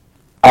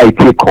 how e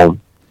take come,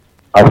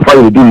 as far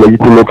as you do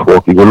legitimate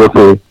work, you go know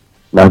say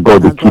na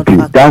God dey keep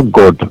you. That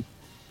God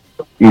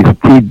is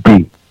still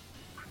dey,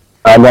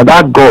 and na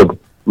that God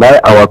na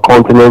our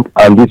continent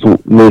and this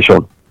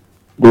nation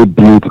dey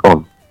built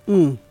on.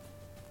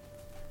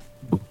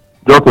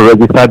 Just to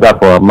register that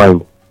for our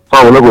mind,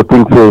 so we no go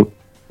think say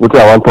wetin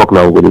I wan talk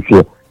now we go dey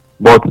fear,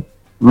 but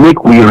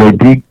make we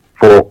ready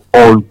for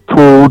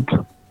untold,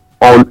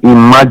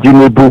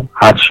 unimaginable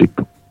hardship,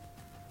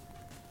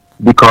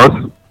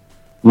 because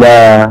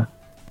na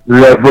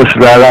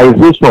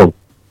revolutionization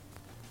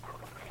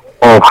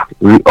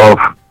of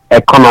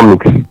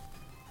economics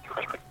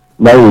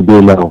na we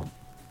dey now.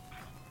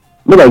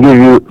 Make I give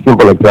you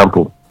simple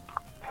example.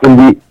 In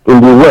the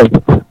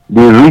West,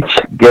 the rich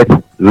get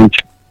rich,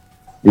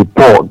 the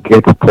poor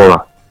get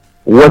poorer.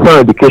 Western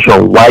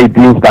education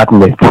widens that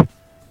net.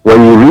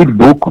 When you read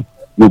book,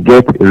 you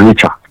get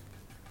richer.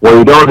 When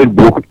you don't read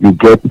book, you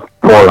get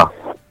poorer.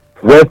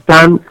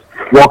 Western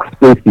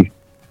workspaces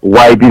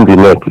widen the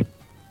net.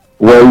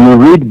 When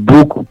you read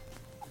book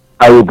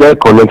and you get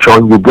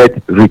connection, you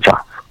get richer.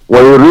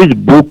 When you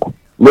read book,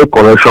 make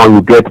connection,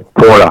 you get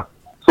poorer.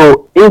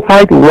 So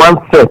inside one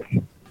set,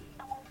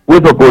 we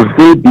suppose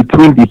be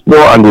between the poor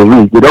and the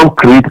rich, they don't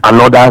create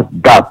another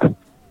gap.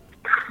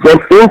 Then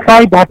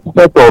inside that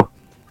set of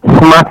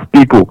smart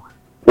people,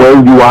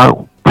 when you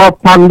are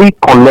properly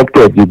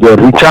connected, you get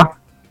richer.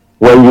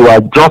 When you are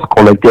just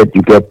connected,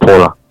 you get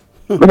poorer.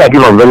 Let me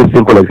give a very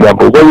simple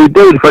example. When you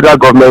deal with federal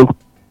government,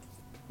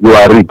 you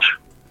are rich.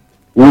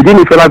 Within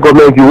the federal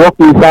government, you work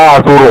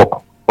inside Aso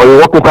Rock, or you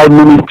work inside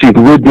ministries,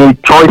 with the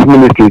choice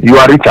ministries, you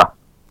are richer.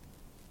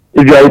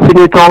 If you are a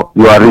senator,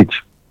 you are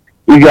rich.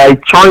 If you are a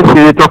choice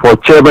senator for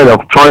chairman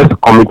of choice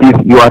committees,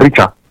 you are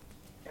richer.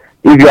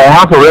 If you are a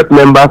House of Rep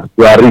members,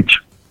 you are rich.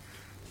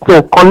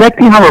 So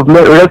connecting House of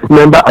Rep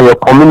member and your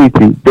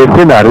community, they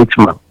say a rich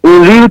man.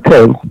 In real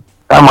terms,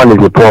 that man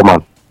is a poor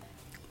man.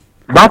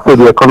 Back to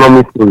the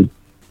economic story.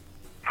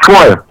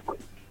 Fuel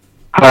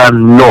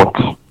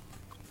cannot,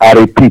 I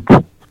repeat,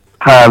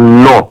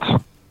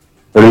 cannot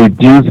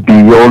reduce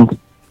beyond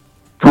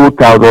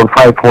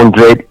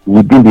 2,500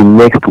 within the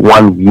next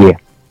 1 year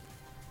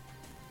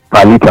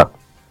per liter.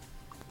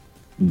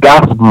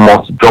 Gas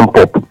must jump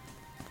up.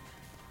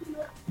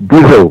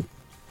 Diesel,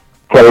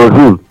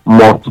 kerosene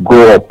must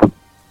go up.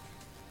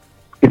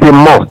 It's a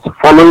must,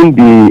 following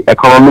the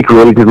economic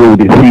realities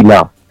we see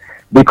now.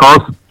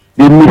 Because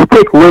the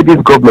mistake where this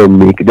government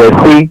make, they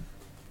say,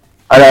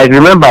 and I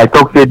remember I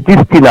talked, say,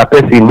 this thing a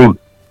person name.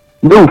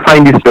 No,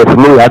 find this person,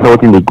 no, that's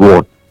something they go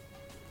on.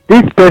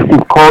 This person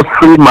calls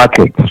free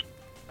market.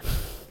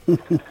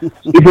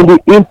 It's in the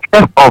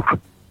interest of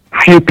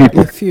few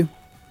people. Few.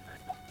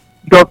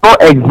 does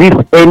not exist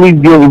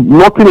anywhere,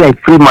 nothing like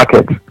free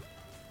market.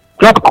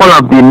 Just call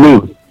am the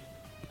name.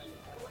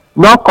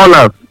 Not call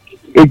am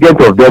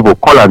agent of devil,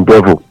 call am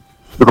devil,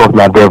 because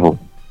na devil.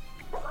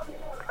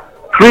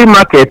 Free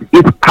market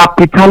is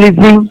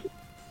capitalism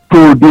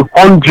to the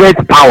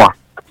 100th power.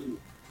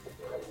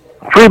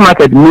 Free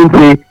market means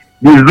the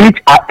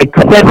rich are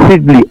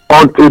excessively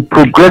on a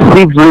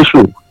progressive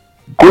ratio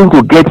going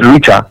to get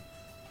richer.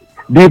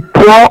 The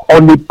poor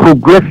on a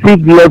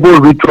progressive level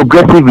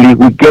retrogressively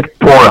will get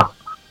poorer.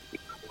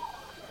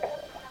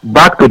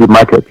 Back to the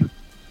market.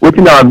 What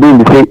I am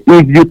doing is say,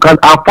 if you can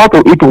afford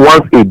to eat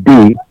once a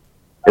day,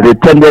 the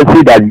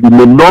tendency that you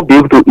may not be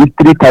able to eat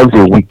 3 times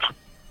a week.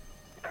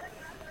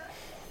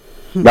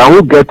 Now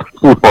who get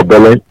food for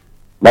belly,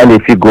 then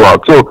if you go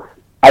out. So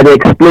I will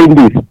explain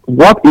this.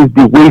 What is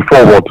the way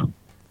forward?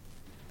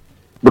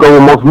 Because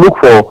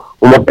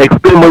we must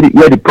explain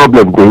where the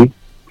problem is,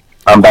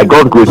 and by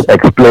God's grace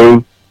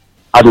explain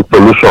how the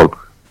solution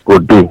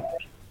could be.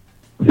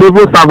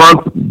 Civil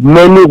servants,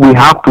 many will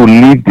have to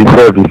leave the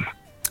service.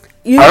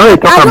 I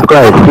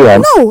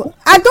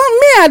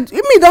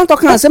don't me don't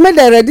talk now. Say me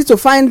they ready to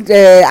find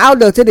how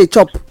they take the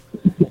chop.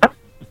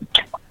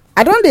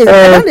 I don't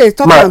they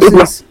talk now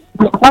since.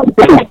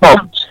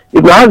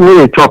 If you have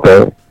really a chop,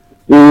 that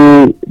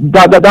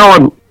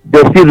one they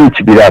still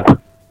reach be that.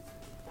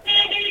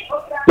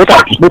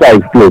 Let I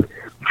explain.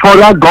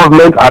 Further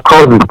government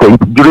across the state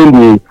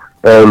during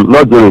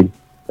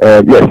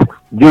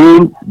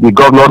during the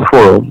governors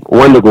forum,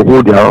 when they go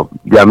hold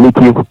their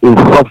meetings in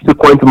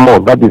subsequent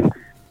months, that is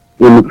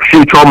in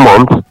future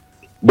months,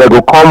 they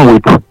will come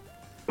with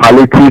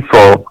palliative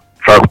for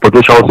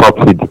transportation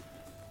subsidy.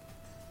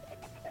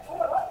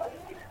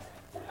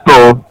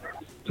 So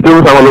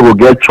civil servants will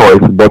get choice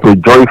but to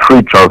join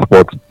free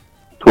transport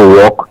to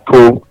walk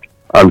to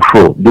and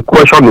fro. The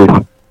question is,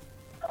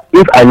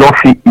 if I not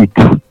fit eat,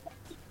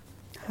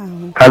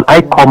 can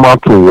I come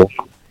out to work?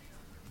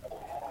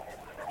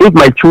 If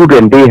my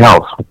children dey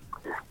house,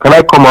 can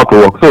I come out to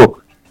work?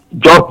 So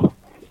just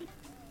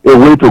a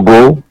way to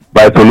go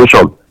by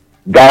solution.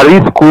 Gary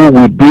school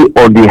will be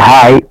on the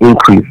high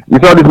increase. You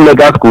saw these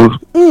mega schools,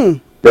 they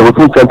will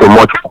soon send to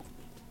mortuary.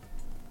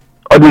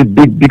 All these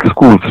big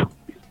schools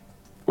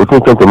will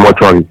soon send to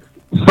mortuary.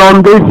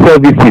 Sunday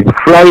services,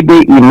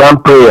 Friday imam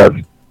prayers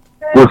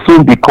will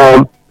soon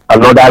become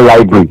another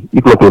library,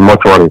 if not a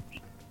mortuary.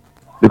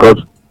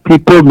 Because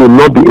people may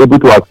not be able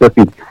to access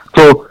it.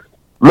 So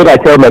make I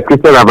tell my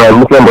Christian and my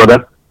Muslim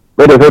brothers,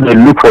 let us say they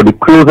look for the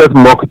closest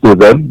mosque to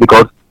them,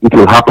 because it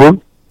will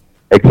happen,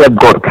 except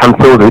God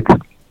cancels it.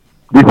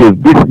 This is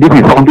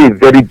something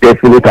very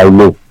definite, I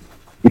know.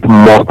 It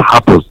must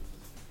happen.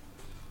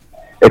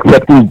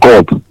 Excepting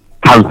God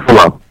cancel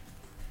them.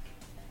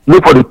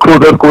 Look for the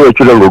closest school your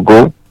children will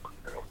go.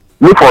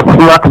 Look for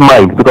smart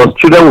minds, because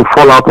children will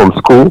fall out from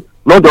school,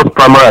 not just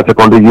primary and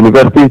secondary,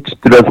 university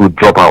students will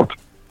drop out.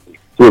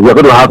 So we are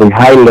going to have a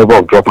high level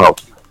of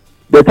dropout.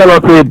 They tell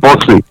us, say,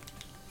 bursary.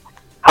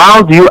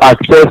 How do you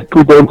access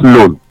student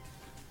loan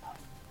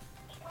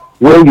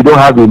when you don't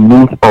have a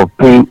means of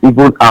paying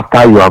even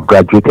after you have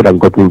graduated and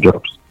gotten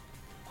jobs?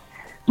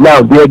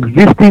 Now, the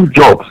existing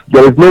jobs,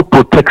 there is no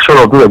protection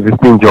of those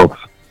existing jobs.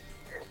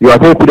 You are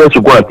saying students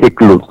should go and take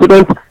loans.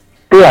 Students,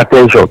 pay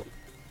attention.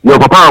 Your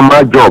papa and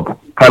my job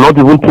cannot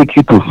even take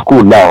you to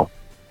school now.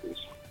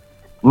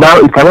 Now,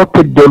 it cannot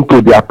take them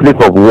to their place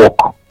of work.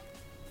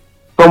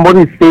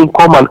 Somebody is saying,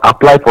 come and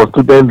apply for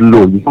student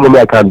loan. You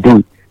say, I can do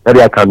it.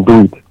 Maybe I can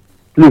do it.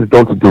 Please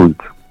don't do it.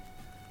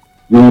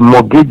 You will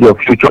mortgage your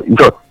future.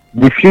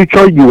 The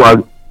future you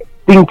are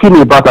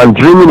thinking about and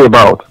dreaming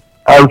about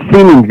and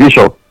seeing in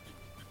vision,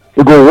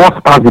 you go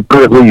worse past the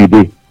present where you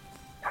did.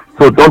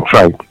 So don't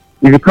try it.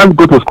 If you can't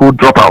go to school,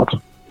 drop out.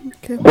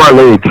 Okay. Go and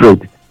learn a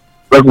trade.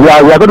 But we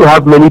are going to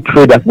have many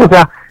traders.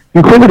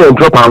 You say them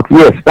drop out.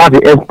 Yes, that's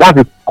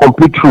the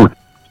complete truth.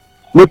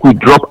 Make we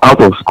drop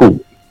out of school.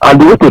 And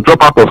the way to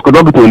drop out of school,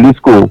 not be to leave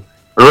school,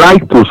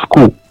 write to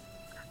school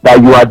that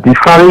you are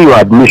deferring your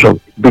admission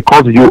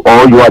because you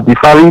are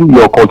deferring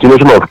your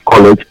continuation of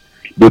college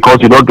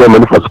because you don't get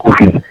money for school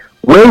fees.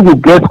 When you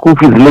get school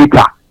fees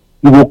later,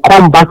 you will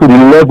come back to the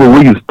level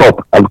where you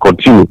stop and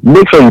continue.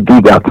 Make sure you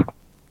do that.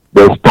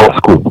 Then stop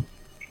school.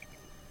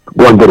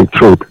 Go and get a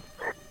trade.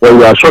 When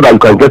you are sure that you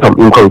can get some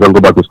income, you can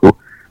go back to school.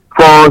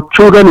 For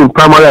children in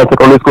primary and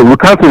secondary school, we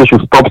can't say they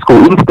should stop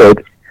school.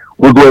 Instead,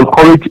 we will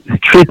encourage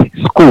street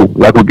school,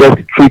 like we get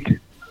street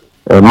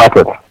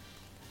markets,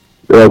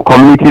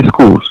 community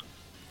schools,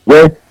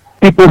 where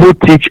people who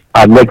teach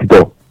are next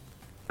door,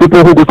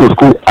 people who go to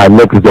school are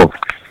next door,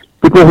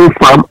 people who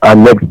farm are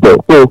next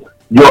door. So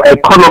your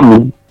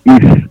economy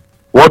is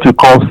what we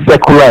call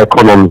secular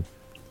economy.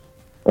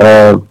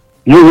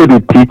 You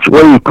really teach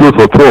when you close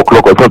for 2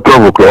 o'clock or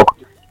 12 o'clock,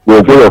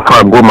 you go your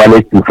farm, go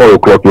manage till 4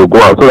 o'clock, you go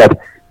out so that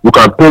you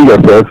can pay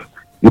yourself,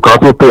 you can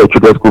also pay your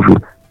children's school fees.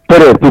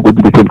 Parents will do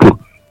the same thing.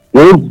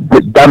 They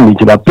won't damage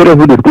that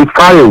parents will stay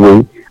far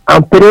away,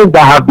 and parents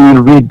that have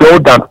been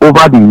redundant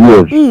over the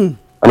years.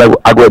 And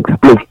I will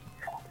explain.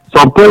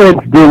 Some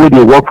parents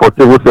they work for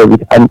civil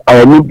service, and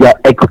I mean they are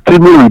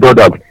extremely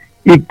redundant.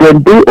 If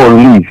dem dey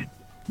on leave,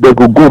 they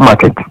go go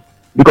market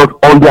because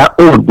on their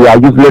own they are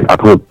useless at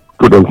home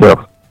to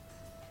themselves.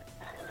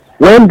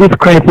 When this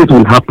crisis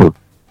will happen,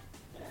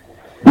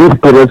 these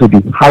parents will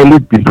be highly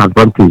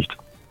disadvantaged.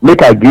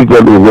 Make I give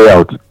them a way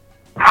out.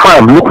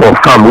 Farm, look for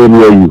farm wey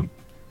near you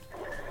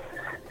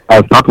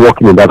and start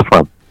working in that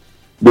farm.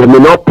 They may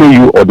not pay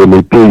you or they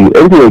may pay you.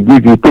 Anything they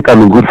give you, take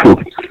am in good faith.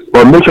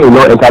 But make sure you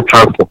not enter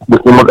transport.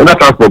 You must enter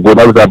transport, but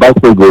that is a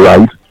bicycle go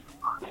ride,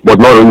 but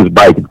not use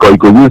bike because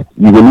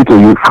you will need to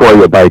use for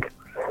your bike.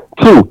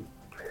 2,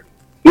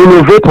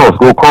 innovators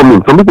will come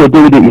in. Some people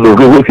do the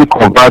innovate if you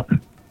convert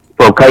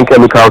from kind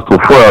chemicals to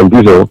fuel and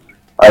diesel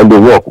and they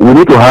work. We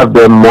need to have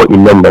them more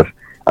in numbers.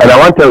 And I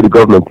want to tell the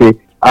government, say,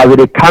 as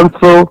they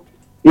cancel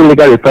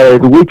illegal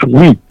refineries, which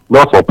we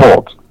not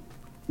support,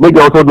 make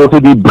they also know to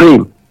the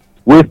brain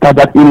we start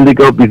that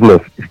illegal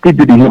business, still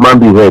do the human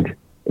being head,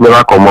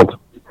 never come out.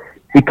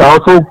 It can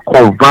also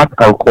convert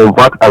and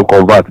convert and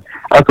convert.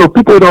 And so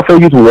people don't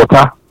often use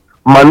water,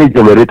 manage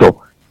generator,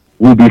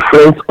 will be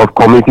friends of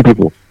community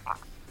people.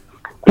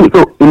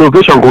 So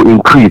innovation will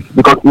increase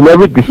because in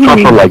every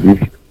destruction like this,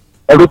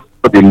 everything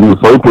they lose,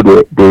 so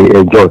people they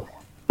enjoy.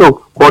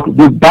 So, but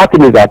the bad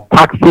thing is that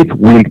taxes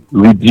will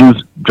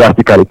reduce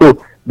drastically.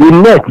 So the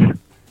net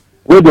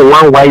where they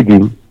want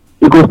widen,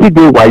 it will still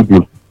be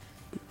widen,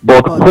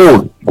 but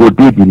hole go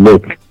do the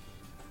net.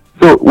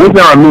 So what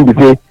I mean to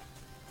say,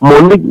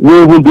 money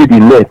will do the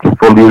net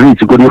from the rich,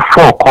 go the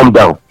fall come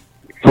down,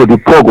 so the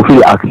poor go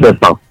feel access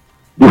them.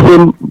 The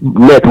same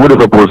net what they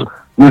suppose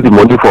use the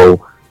money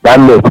for, that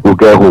net will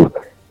get home.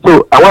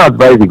 So I want to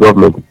advise the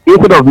government,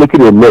 instead of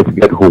making a net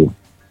get home,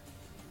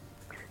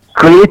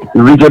 create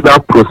regional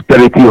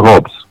prosperity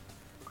hubs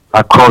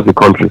across the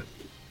country.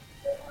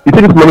 You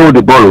see this money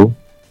they borrow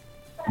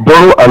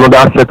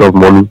another set of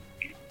money.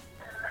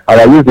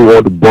 And I use the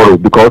word borrow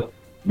because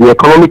the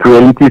economic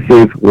reality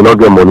says we not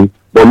get money.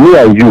 But me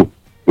and you,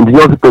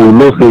 indigenous people, we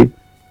know say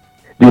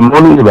the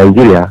money in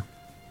Nigeria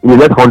in the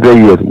next 100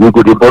 years we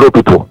go to borrow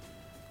people.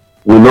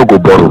 We no go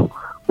borrow.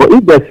 But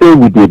if they say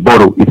we dey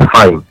borrow, it's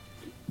fine.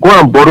 Go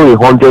and borrow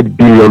 $100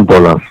 billion.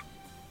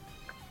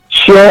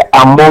 Share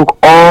among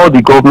all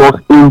the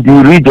governors in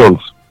the regions.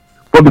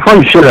 But before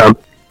you share them,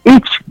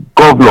 each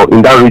governor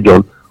in that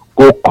region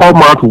will come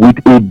out with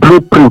a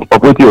blueprint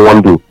of what you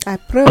want to do. I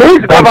pray.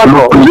 Which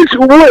governor? Which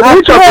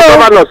of the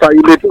governors are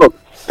you making up?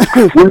 I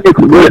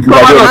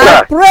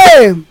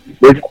pray.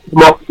 The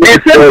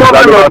same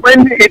governor when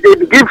he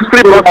did give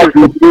free buses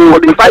for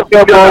the 5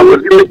 billion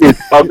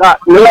of that.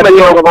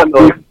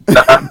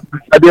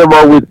 I didn't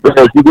want with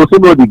you go to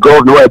know the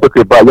governor I talk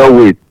about. Don't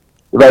wait.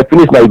 If I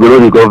finish now, you go know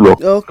the governor.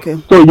 Okay.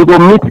 So you go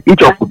meet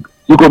each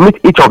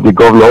of the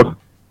governors.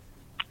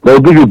 They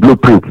will give you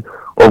blueprint of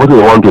what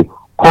you want to.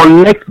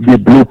 Collect the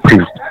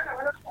blueprint.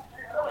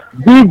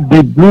 Give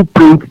the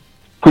blueprint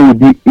to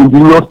the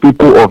indigenous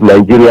people of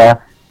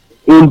Nigeria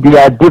in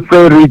their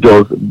different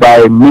regions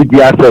by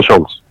media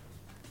sessions.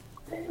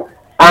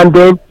 And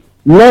then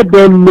let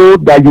them know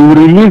that you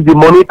release the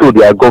money to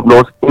their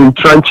governors in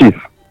tranches.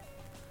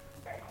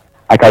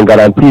 I can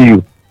guarantee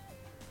you.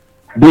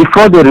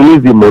 Before they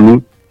release the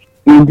money,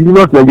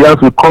 indigenous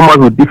Nigerians will come out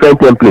with different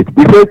templates.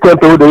 The same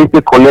template they need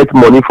to collect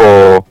money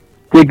for,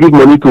 they give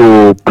money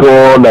to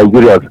poor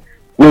Nigerians.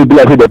 Will be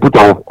like they put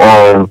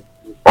on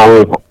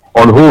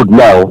hold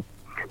now.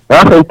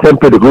 That same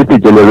template they're going to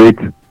generate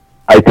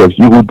items.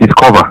 You will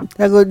discover.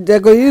 They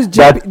go use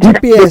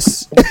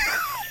GPS.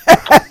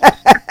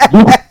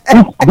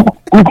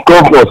 These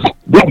governors,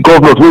 what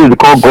is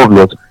called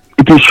governors?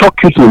 It will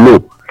shock you to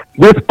know.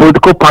 These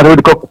political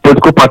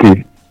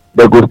parties,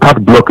 they go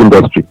start block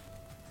industry.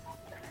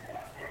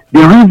 The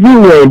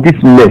reason we're in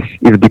this mess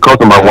is because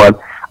number one,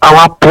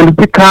 our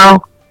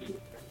political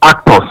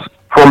actors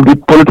from the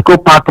political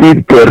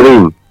parties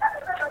terrain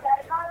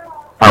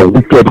are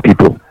wicked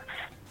people.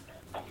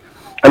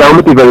 And I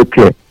want to be very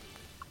clear.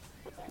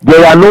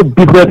 There are no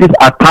businesses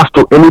attached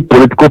to any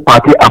political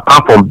party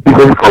apart from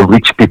businesses from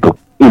rich people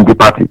in the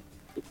party.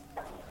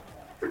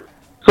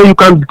 So you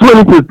can do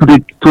anything to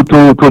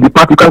the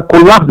party, you can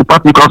collapse the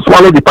party, you can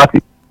swallow the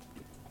party.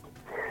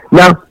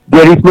 Now,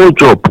 there is no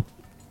job.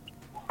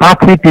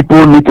 Party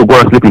people need to go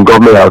and sleep in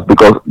government house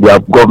because their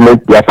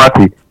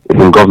party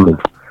is in government.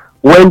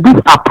 When this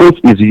approach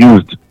is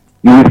used,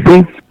 you will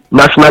see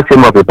national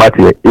chairman of a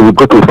party, it will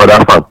go to his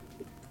father's farm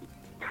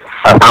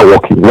and start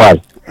working.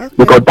 Why? Okay.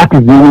 Because that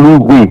is the only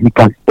way he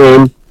can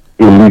earn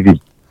a living.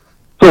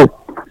 So,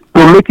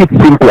 to make it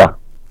simpler,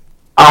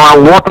 our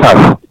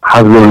waters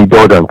have been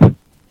redundant.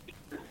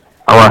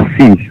 Our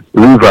seas,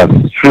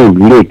 rivers, stream,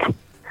 lake.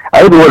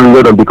 I don't want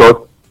redundant because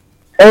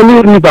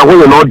any river where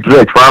you're not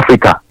dredge for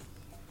Africa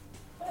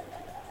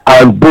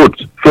and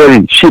boat,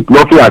 ferry, ship,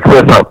 nothing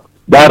access up,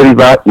 that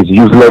river is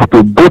useless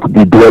to both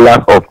the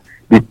dwellers of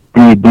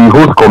the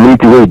host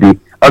community where they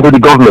and to the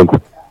government.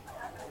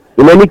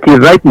 In any case,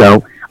 right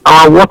now,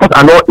 our waters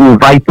are not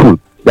inviting,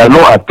 they are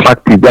not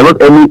attractive, they are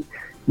not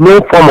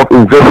no form of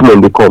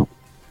investment they come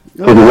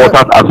to the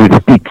waters as we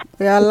speak.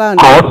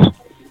 Because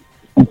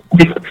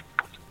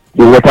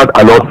the waters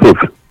are not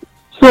safe.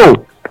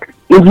 So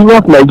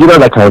indigenous Nigerians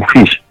that can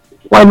fish,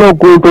 why not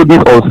go into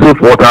these unsafe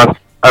waters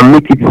and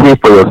make it safe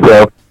for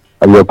yourself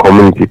and your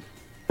community?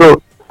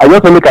 So I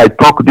just want to make I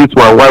talk this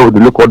one while we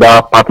look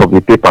other part of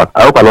the paper.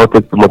 I hope I don't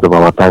take too much of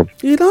our time.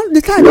 You don't,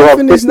 the time don't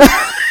finish now.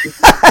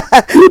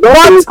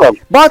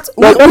 but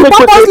we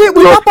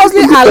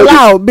purposely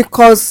allow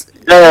because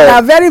they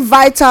are very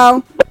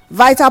vital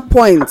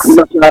points.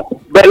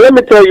 But let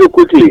me tell you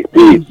quickly,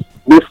 please,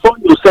 before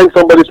you send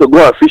somebody to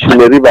go and fish in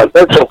the river,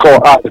 first of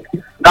all, ask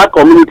that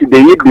community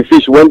they eat the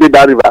fish when they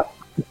that river.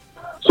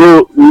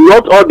 So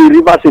not all the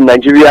rivers in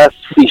Nigeria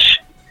fish.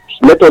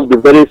 Let us be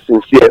very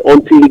sincere.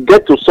 Until you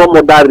get to some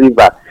other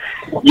river,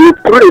 you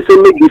pray say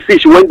make the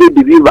fish when they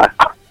the river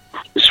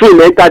swim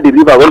enter the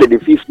river when they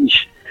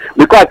fish.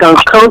 Because I can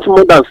count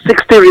more than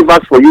 60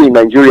 rivers for you in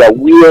Nigeria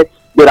where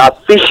there are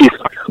fishes,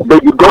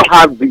 but you don't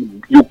have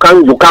you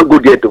can't go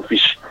there to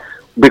fish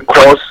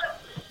because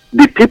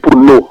the people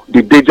know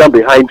the danger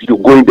behind you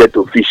going there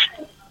to fish.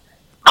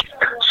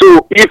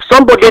 So if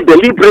somebody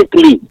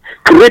deliberately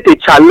create a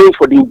challenge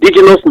for the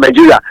indigenous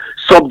Nigeria,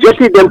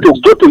 subjecting them to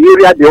go to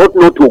area they ought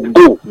not to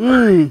go,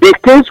 the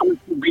things we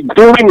should be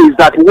doing is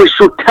that we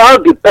should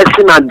tell the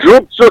person and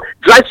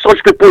drive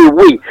such people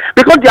away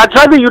because they are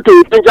driving you to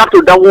a danger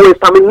to that will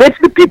exterminate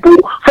the people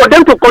for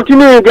them to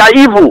continue in their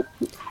evil.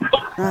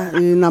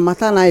 Na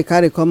matter now you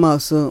carry come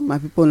out, so my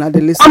people now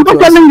they listen. I'm not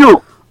telling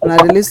you. Now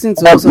they listen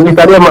to us on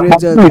Informe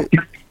Radio.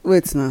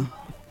 Wait now,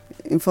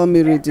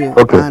 Informe Radio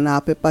and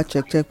our paper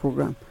check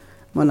program.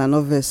 Man, I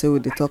not very say we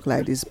they talk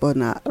like this, but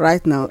now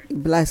right now,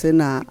 like say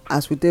now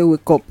as we dey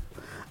wake up,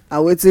 I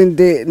waiting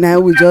day now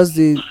we just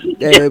the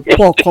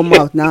pour come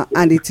out now,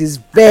 and it is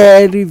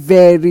very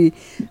very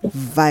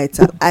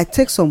vital. I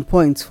take some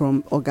points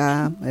from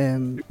Oga,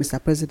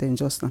 Mr. President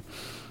just now.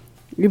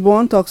 You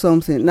want to talk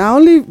something now?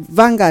 Only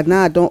Vanguard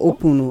now don't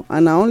open,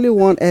 and now only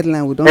one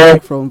headline we don't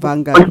take from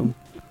Vanguard.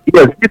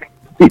 Yes,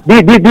 this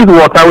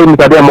water we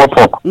Mr. Demo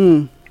talk.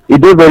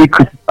 It is very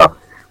critical.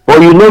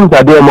 But you know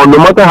Mr. Demo, no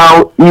matter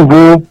how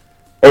evil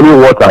any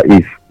water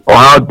is or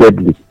how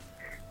deadly,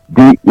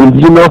 the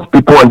indigenous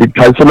people and the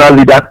traditional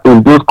leaders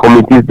in those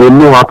communities, they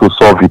know how to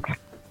solve it.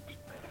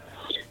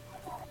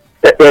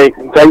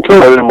 Thank you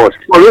very much.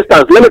 For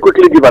instance, let me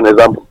quickly give an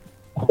example.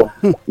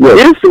 Yes.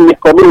 If in the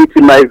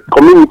community, my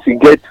community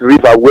gets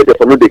river where they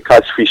follow the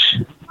catch fish,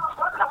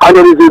 and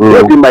there is a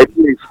gold in my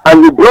place,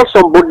 and you brought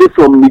somebody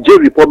from Niger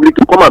Republic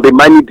to come and be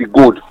mining the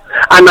gold,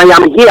 and I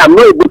am here, I'm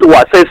not able to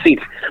access it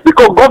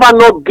because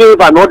governor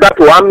gave an order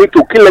to arm me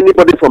to kill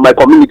anybody from my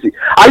community.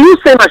 Are you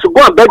saying I should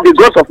go and beg the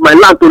gods of my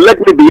land to let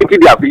me be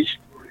eating their fish?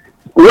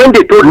 When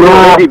they told me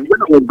already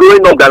when I was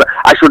growing up that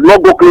I should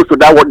not go close to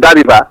that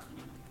river.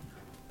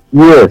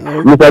 Yes,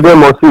 Mr.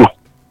 Demosi,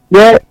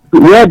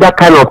 where that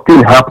kind of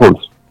thing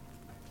happens,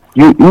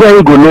 you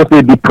go know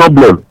say the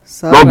problem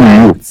not be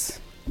you,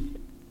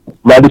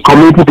 but the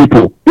community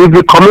people. If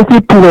the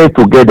community put it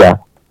together,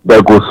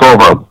 they go solve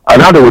them.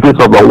 And how they will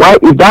solve them? Why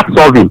if that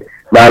solving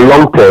na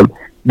long term,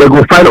 they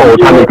go find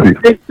alternatives.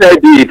 They said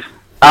it.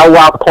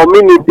 Our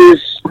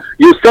communities,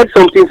 you said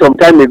something some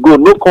time ago,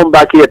 no come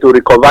back here to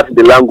recover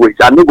the language.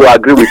 I no go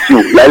agree with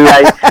you.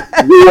 Like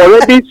you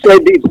already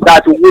said it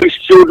that we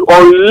should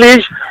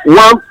unleash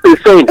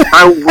 1%,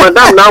 and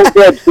madam now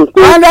said to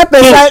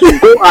say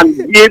should go and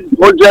give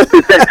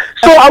 100%.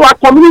 So our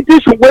community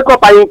should wake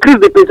up and increase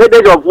the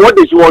percentage of what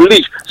they should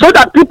unleash, so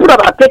that people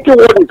that are taking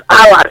what is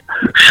ours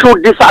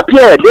should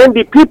disappear. Then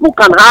the people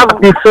can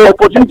have the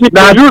opportunity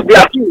to use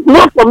their things.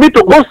 Not for me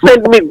to go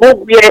send me go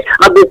where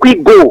and go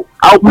quick go.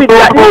 I'll quit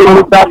that.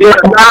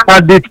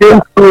 The thing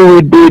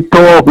with the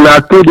talk now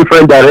 2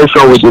 different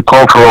directions where they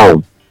come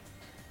from.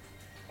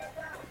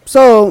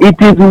 So it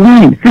is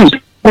we.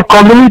 See, the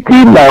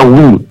community like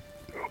we.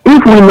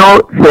 If we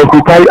not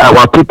sensitize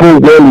our people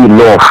well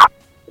enough,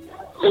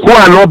 who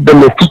are not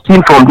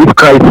benefiting from this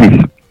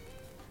crisis,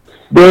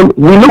 then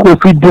we know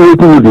if we do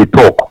anything with the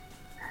talk.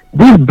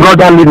 This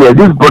brotherliness,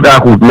 this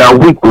brotherhood, now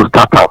we could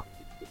start out.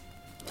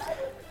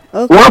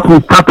 Okay. Once we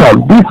start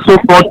out, these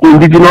so-called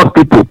indigenous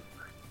people,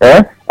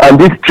 and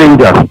these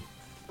strangers,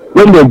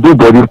 when they do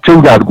that, the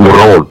strangers go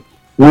wrong.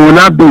 We will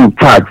not be in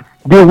charge.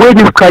 The way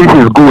this crisis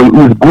is going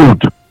is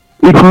good.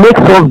 It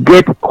makes us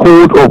get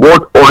hold of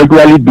what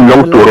originally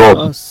belongs to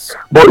us.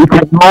 But it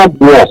will not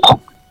work.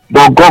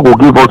 But God will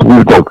give us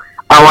wisdom.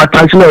 Our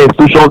traditional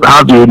institutions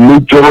have a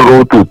major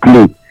role to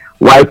play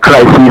while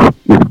crisis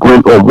is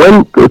going on. When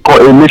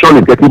a nation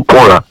is getting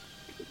poorer,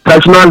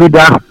 traditional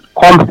leaders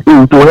comes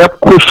in to help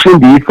cushion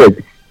the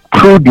effect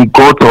through the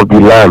gods of the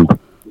land.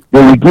 They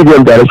will give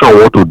them direction on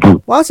what to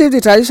do. What if the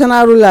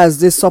traditional rulers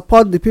they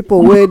support the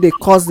people where they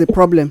cause the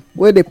problem,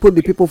 where they put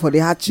the people for the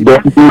hardship?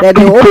 Then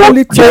they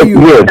openly tell you.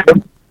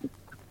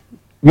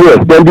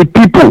 Yes, then the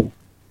people,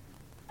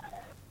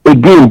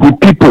 again, the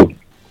people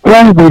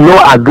who will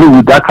not agree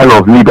with that kind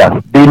of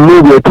leaders, they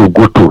know where to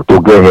go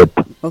to get help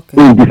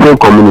in the same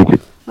community.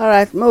 All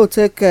right, we'll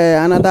take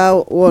another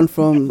one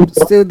from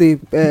still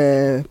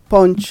the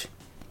Punch.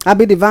 I'll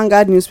be the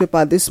Vanguard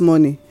newspaper this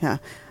morning. Yeah.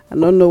 I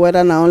don't know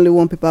whether na only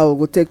one paper we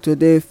go take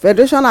today.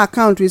 Federation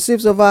account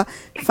receives over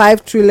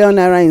 5 trillion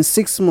naira in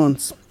 6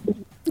 months.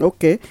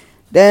 Okay.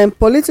 Then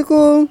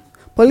political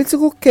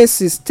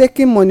cases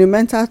taking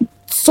monumental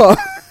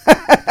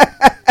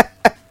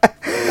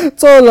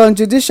toll on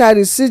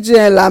judiciary.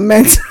 CGN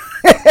lament.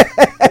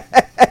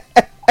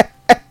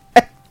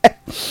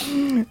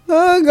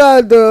 Oh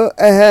God,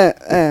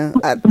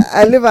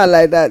 I leave her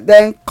like that.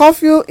 Then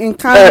curfew in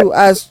Kano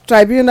as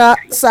tribunal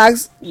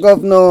sacks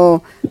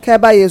Governor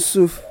Keba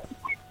Yusuf.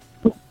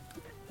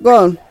 Go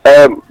on.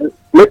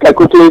 Make I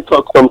quickly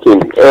talk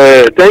something.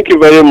 Thank you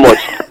very much.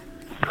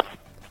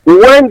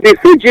 When the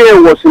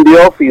CGA was in the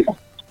office,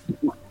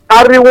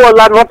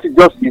 Ariwola, not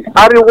justice,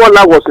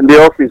 Ariwola was in the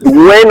office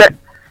when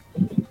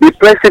the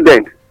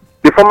president,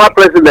 the former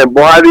president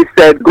Buhari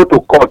said, go to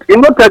court. He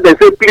not tell them,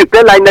 say, please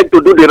tell INEC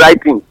to do the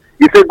right thing.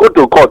 He said, go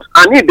to court.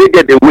 And he did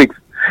get the weeks.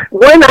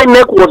 When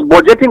INEC was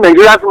budgeting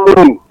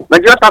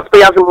Nigerian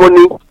taxpayers'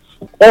 money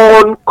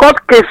on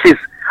court cases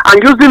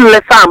and using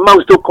lesser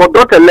amounts to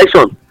conduct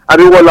elections,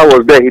 Ariwola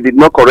was there. He did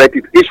not correct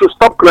it. He should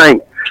stop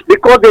crying.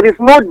 Because there is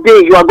no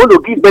day you are going to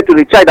give birth to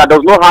a child that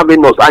does not have a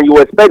nose, and you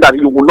expect that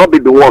you will not be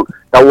the one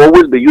that will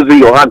always be using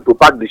your hand to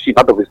pack the shit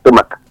out of his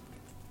stomach.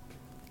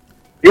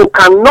 You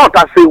cannot,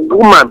 as a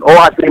woman or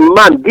as a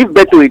man, give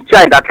birth to a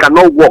child that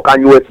cannot walk,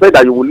 and you expect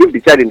that you will leave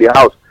the child in the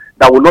house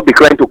that will not be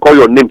crying to call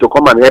your name to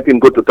come and help him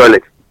go to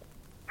toilet.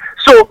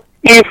 So,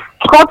 if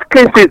court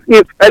cases,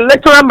 if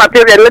electoral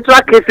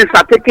cases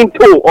are taking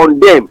toll on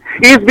them,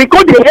 it's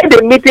because they had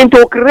a meeting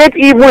to create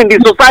evil in the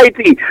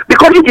society.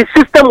 Because if the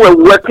system were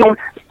working,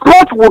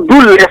 court would do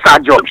lesser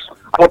jobs.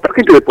 I was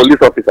talking to a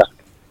police officer.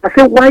 I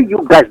said, why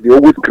you guys, they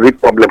always create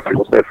problems for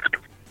yourself?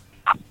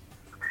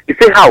 He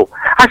said, how?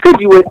 I said,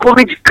 you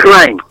encourage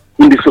crime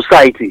in the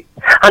society,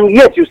 and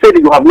yet you say that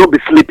you have not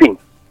been sleeping.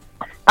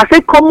 I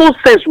said, common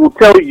sense will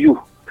tell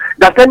you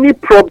that any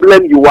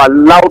problem you are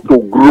allowed to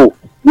grow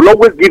will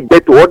always give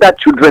birth to other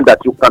children that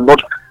you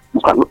cannot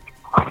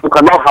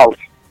house.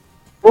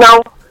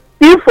 Now,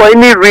 if for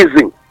any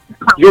reason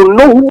you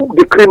know who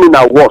the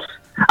criminal was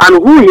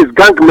and who his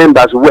gang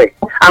members were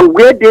and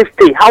where they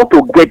stay, how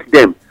to get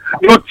them,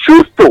 you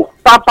choose to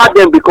pamper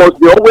them because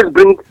they always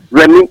bring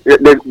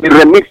the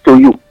remits to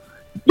you.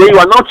 Then you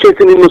are not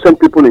chasing innocent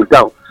people in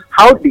town.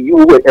 How do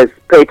you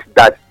expect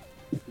that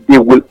they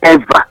will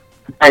ever,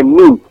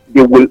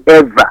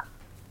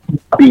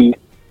 be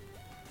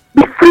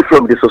free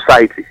from the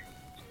society?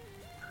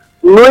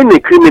 Knowing a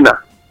criminal,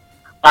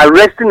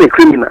 arresting a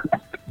criminal,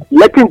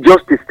 letting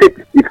justice take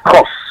its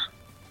course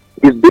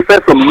is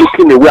different from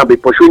looking away and be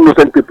pursuing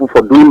innocent people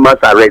for doing mass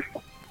arrest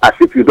as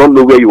if you don't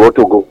know where you ought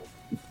to go.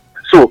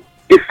 So,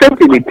 the same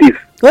thing it is.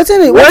 What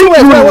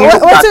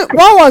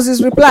was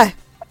his reply?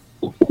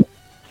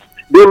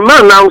 The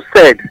man now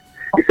said,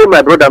 he said,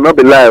 my brother, not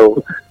be lie.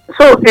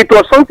 So it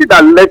was something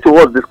that led to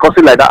us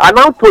discussing like that. I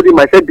now told him,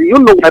 I said, do you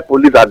know why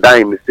police are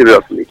dying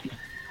mysteriously?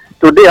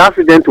 Today,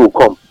 accident will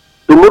come.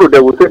 Tomorrow, they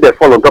will say they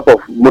fall on top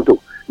of motor.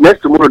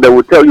 Next tomorrow, they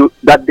will tell you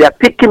that they are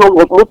taking on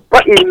a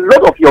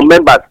lot of your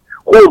members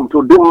home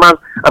to do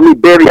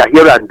burial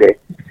here and there.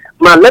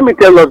 Man, let me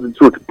tell us the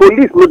truth.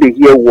 Police know they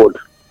hear word.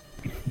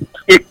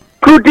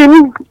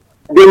 Including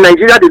the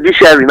Nigerian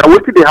judiciary. Now,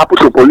 what did they happen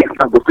to police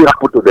and what will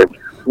happen to them?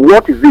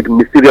 What is it?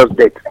 Mysterious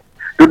death.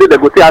 Today they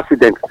go say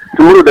accident.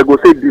 Tomorrow they go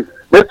say this.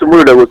 Next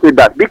tomorrow they go say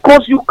that.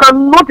 Because you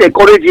cannot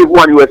encourage evil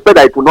and you expect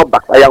that it will not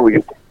backfire with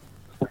you.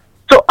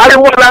 So I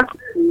want to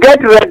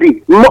get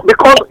ready. No,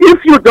 because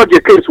if you judge a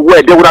case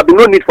well, there would have been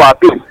no need for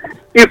appeal.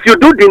 If you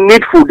do the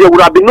needful, there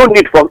would have been no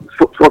need for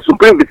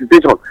supreme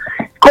visitation.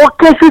 Court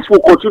cases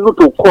will continue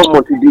to come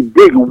until the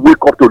day you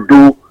wake up to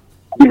do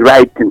the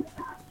right thing.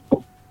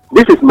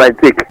 This is my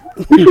take.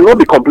 You should not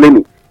be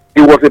complaining.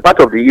 He was a part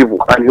of the evil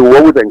and he will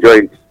always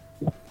enjoy it.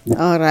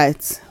 All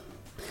right.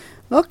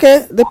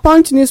 Okay, the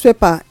Punch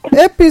newspaper.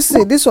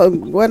 APC, this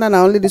one, when and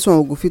only this one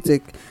will go fit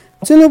take.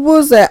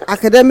 Tinubu's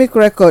academic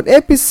record.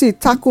 APC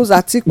tackles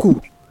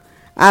Atiku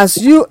as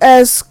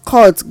U.S.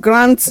 court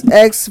grants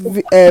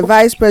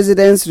ex-vice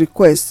president's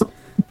request.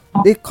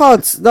 The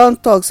courts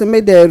don't talk, so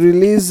make they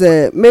release,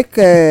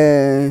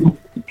 the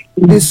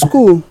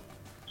school.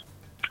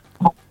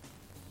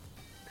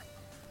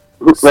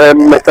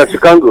 Mr.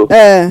 Chicago.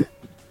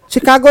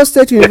 Chicago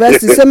State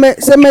University say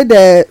make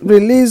they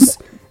release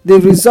the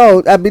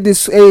result.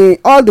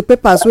 All the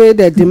papers where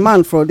they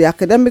demand for the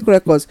academic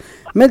records,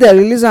 make they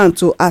release them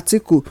to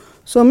article.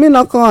 So me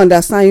not can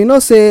understand. You know,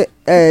 say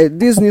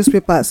these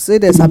newspapers say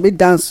there's a bit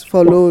dance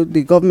follow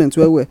the government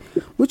where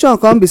which one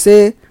can be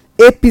say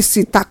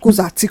APC tackles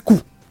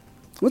article?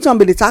 Which one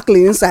be the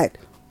tackling inside?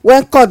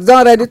 When court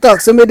don't already talk,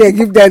 so maybe they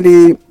give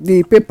them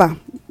the paper.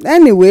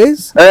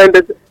 Anyways.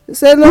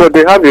 No,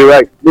 they have the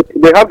right.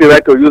 They have the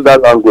right to use that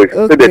language.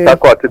 Okay. Say they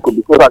tackle article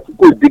because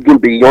article is digging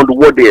beyond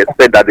what they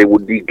expect that they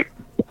would dig.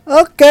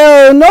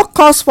 Okay, no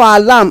cause for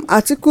alarm.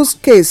 Article's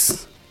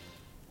case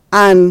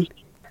and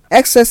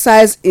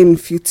exercise in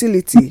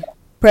futility.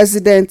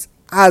 President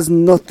has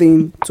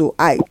nothing to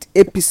hide.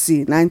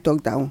 APC 9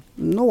 talk down.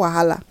 No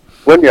wahala.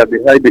 When you are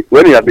behind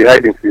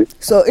it, see.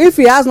 So if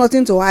he has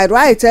nothing to hide,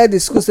 why he tell the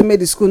school to make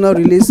the school not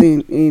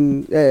releasing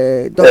in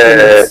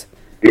documents?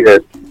 Yes.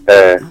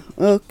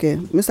 Okay,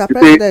 Mr.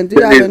 President, do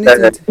you have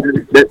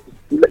anything?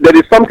 There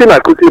is something I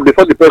quickly,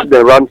 before the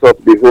president rounds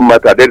up the whole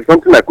matter, there is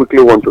something I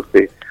quickly want to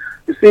say.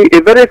 You see,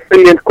 a very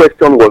salient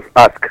question was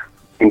asked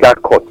in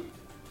that court.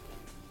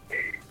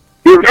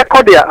 The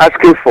record they are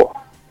asking for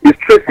is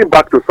tracing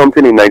back to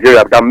something in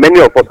Nigeria that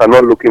many of us are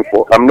not looking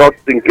for. I'm not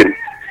thinking.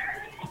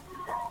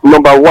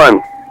 Number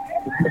one,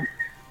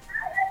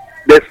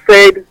 they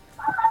said,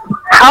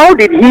 how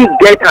did he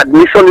get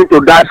admission into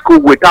that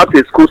school without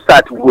a school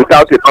start,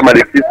 without a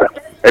primary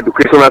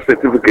educational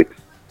certificate?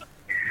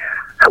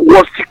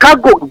 Was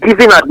Chicago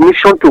giving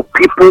admission to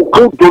people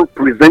who don't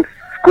present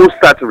school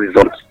start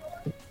results?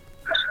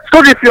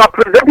 So if you are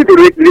presenting the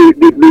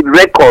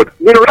record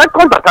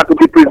that are to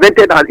be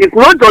presented, and it's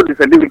not just the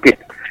certificate.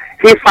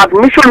 His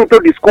admission into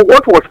the school,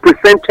 what was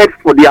presented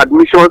for the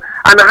admission,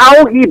 and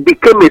how he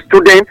became a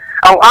student,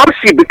 and how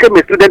she became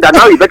a student, and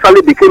how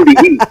eventually became the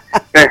he.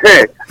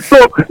 So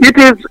it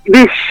is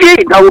the she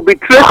that will be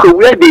traced to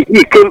where the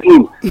he came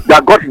in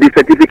that got the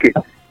certificate.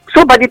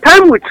 So by the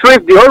time we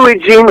trace the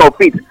origin of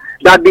it,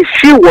 that the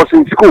she was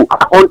in school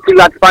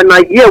until at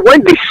final year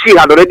when the she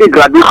had already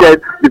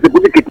graduated, the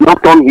certificate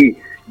not on he.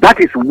 That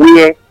is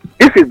where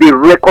this is the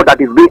record that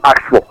is being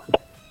asked for.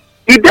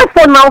 It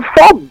therefore now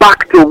fall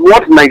back to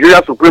what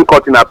Nigeria Supreme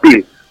Court in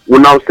appeal will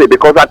now say,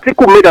 because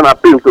Atiku made an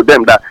appeal to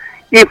them that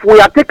if we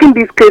are taking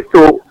this case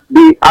to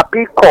the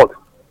appeal court,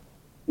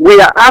 we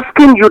are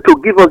asking you to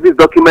give us this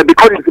document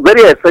because it's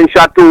very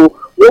essential to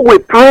what we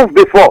proved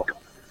before.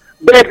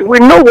 But we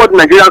know what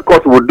Nigerian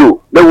courts will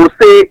do. They will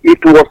say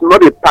it was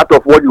not a part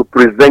of what you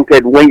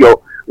presented when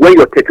your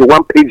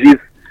 31 pages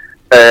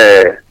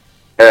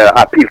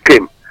appeal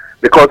came.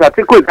 Because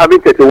Atiku is having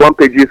 31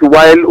 pages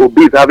while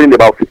Obi is having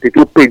about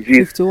 52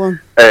 pages. 51.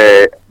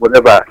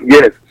 Whatever.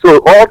 Yes.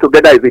 So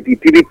altogether is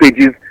 83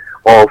 pages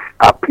of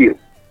appeal.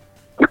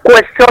 The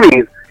question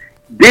is,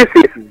 this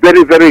is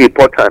very, very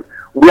important.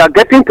 We are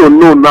getting to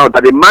know now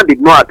that the man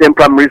did not attend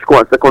primary school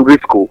and secondary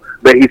school,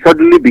 but he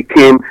suddenly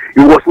he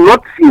was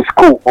not in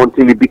school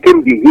until he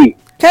became the he.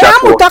 Say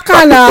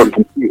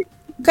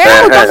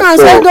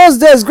those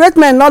days, great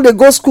men not they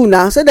go school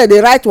now, say that they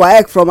write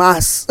WAEC from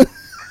us.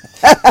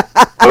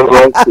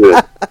 Okay.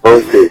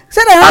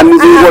 And he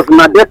was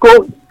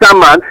Nadeko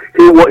chairman.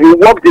 He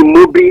worked in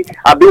Mobi.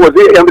 Was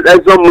it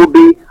Exxon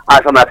Mobi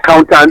as an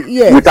accountant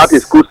without a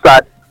school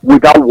start,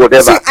 without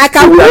whatever. See,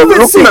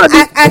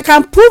 I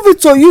can prove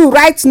it to you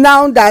right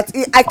now that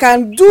I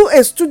can do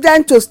a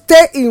student to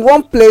stay in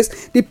one place,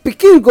 the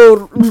pikin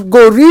go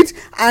read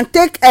and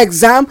take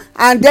exam,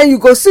 and then you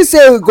go see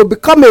say we go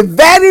become a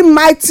very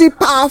mighty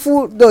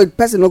powerful, though the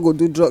person no go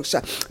do drugs,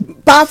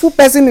 powerful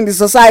person in the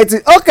society.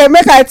 Okay,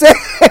 make I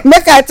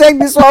take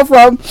this one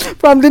from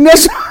the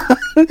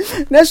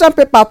nation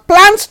paper.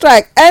 Planned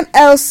strike,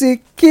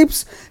 NLC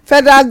keeps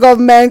federal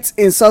government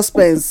in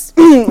suspense.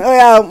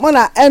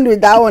 Mona end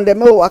with that one. The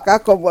may waka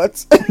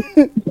comot.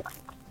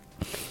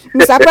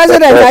 Mr.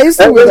 President, are you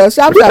still with us?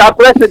 Mr.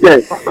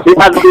 President, he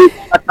has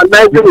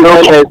been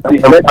let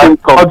him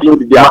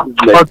conclude the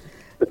business.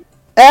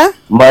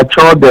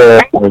 Matured.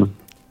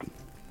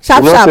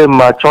 Sharp.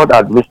 Matured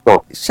admission.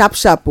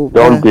 Sharp.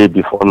 Don't day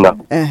before now.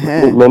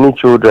 Many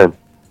children,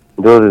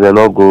 those they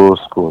not go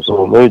to school,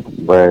 so maybe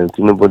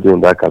nobody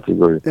in that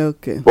category.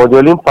 Okay. But the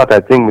only part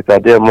I think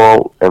Mr.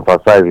 Demo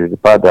emphasized is the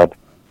part that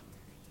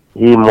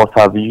he must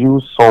have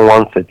used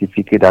someone's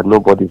certificate that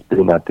nobody's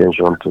paying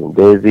attention to.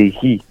 There is a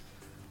he.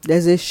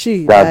 There's a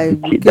she.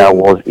 That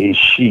was a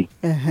she.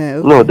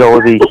 Okay. No, there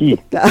was a he.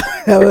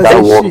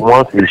 that was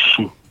once a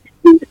she.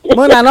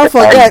 Mona not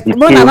forget.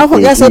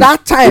 So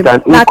that time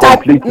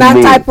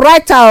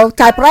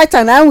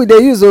typewriter now we dey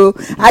use.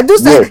 I do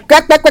say I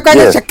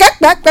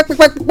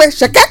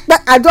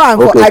do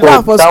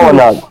for school.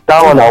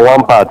 That one are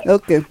one part.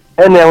 Okay.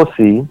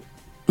 NLC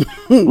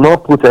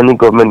not put any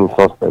government in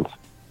suspense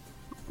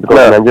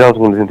because Nigerians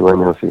won't listen to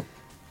NLC.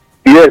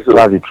 Yes,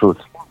 that's the truth.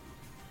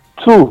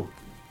 2,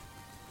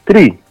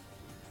 3.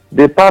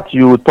 The part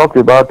you talked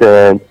about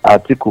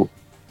Atiku,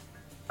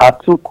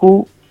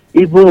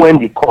 even when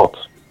the court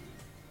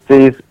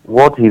says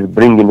what he's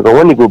bringing, because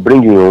when he go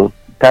bring you,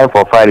 time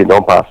for filing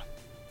don't pass.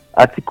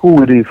 Atiku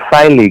will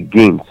refile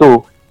again.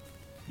 So,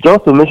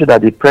 just to make sure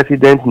that the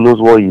president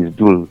knows what he's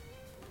doing,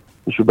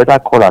 you should better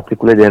call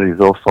Atiku, let them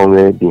resolve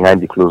somewhere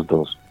behind the closed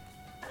doors.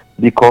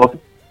 Because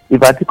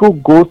if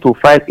Atiku goes to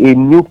file a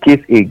new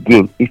case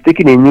again, it's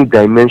taking a new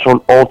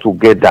dimension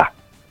altogether.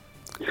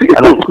 And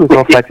Atiku is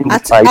not fighting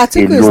this fight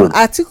alone.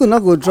 Atiku not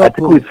go drop.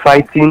 Atiku is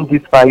fighting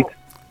this fight.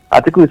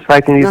 Atiku is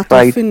fighting this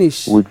fight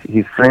with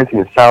his friends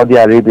in Saudi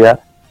Arabia,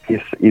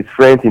 his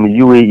friends in the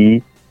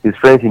UAE, his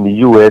friends in the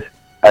US,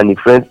 and his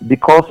friends,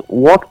 because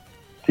what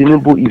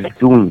Tinubu is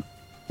doing,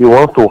 he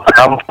wants to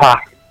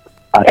hamper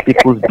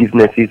Atiku's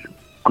businesses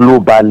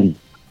globally.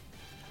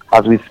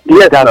 As we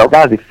speak,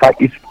 that's the fight.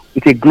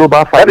 It's a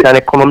global fight, it's an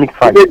economic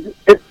fight.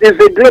 It's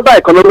a global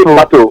economic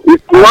battle.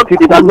 It's not, it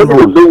has nothing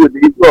to do with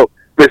Israel.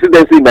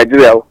 presidency in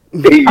Nigeria.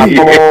 At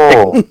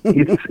all.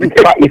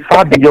 It's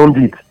far beyond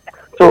it.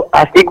 So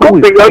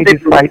Atiku is behind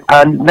this fight,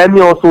 and let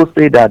me also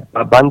say that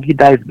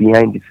Babangida is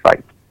behind this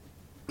fight.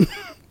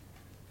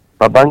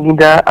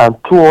 Babangida and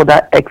 2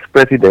 other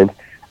ex-presidents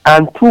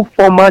and 2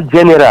 former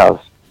generals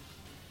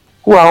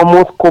who are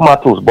almost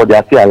comatose, but they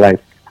are still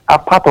alive, are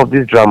part of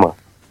this drama.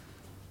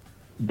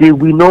 They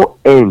will not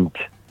end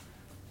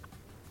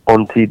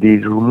until they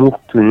remove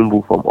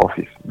Tinubu from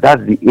office.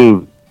 That's the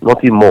aim,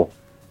 nothing more.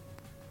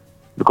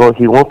 Because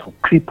he wants to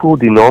cripple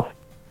the North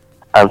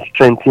and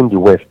strengthen the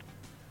West.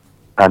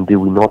 And they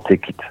will not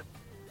take it.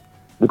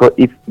 Because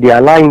if they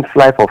allow him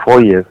fly for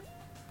 4 years,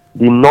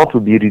 the North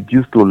will be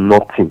reduced to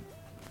nothing.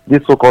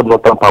 This so-called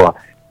Northern power,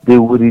 they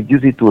will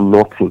reduce it to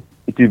nothing.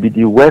 It will be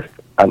the West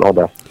and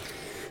others.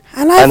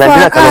 And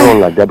Nigeria cannot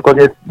run like that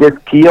because there's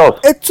chaos.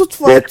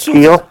 There's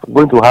chaos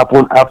going to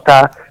happen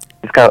after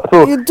this kind of,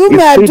 so you do me,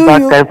 I do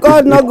you.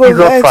 God not go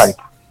rest.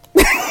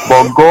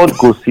 But God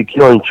go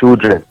secure in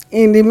children.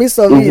 In the midst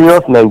of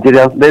Indigenous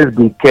Nigerians, let's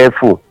be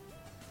careful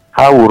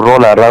how we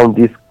run around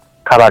these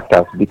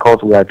characters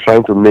because we are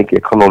trying to make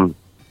economy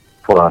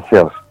for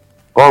ourselves.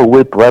 God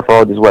will provide for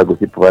all this while we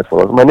provide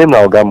for us. My name is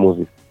Oga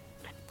Moses.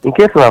 In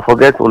case I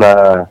forget on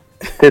a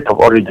state of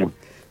origin,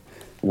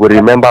 we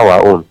remember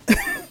our own.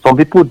 Some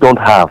people don't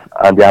have,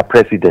 and they are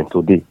president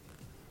today.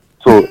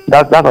 So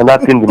that's another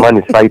thing the man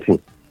is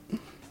fighting.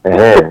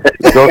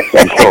 Just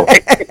to be sure.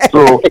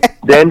 So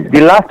then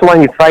the last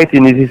one he's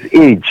fighting is his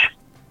age.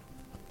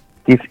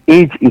 His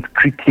age is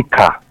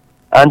critical.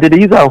 And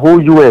they use a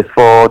whole US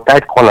for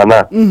tight corner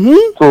now.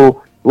 Mm-hmm.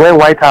 So when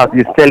White House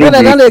is telling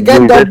the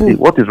university,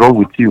 what is wrong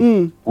with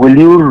you? Will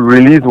you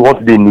release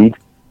what they need?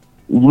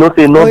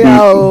 Say no,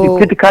 the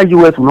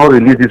critical US will not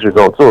release this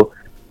result. So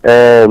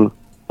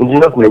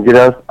indigenous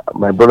Nigerians,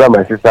 my brother,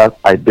 my sisters,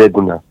 I beg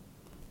you,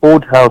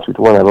 hold hands with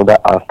one another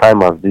as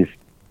time as this.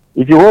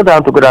 If you hold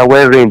hands together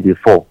when rain dey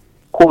fall,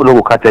 cold no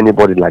will catch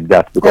anybody like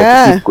that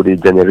because it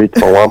could generate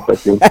from one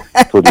person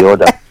to the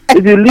other.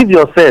 If you leave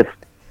yourself,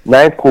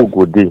 now cold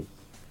go dey.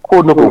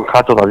 Cold no will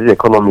catch us as this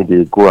economy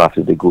they go as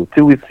they go.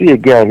 Till we see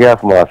again and hear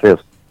from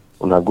ourselves.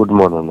 On a good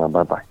morning and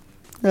bye bye.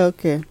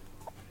 Okay.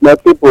 My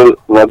people,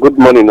 good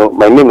morning.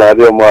 My name is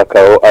Ario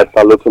Moakao. I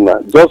salute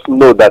you. Just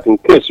know that in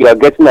case you are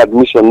getting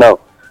admission now,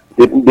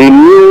 the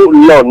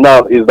new law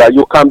now is that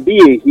you can be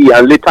a he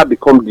and later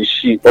become the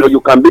she, or you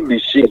can be the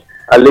she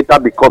and later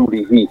become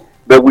the he.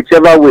 But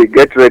whichever way,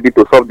 get ready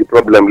to solve the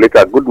problem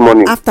later. Good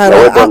morning. After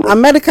all,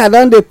 America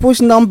don't they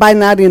push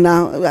non-binary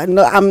now?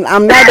 No,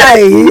 I'm neither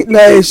a he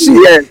nor a she.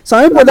 Yes.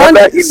 Some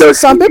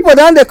people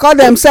don't they call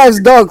themselves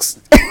dogs.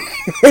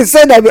 They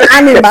say they be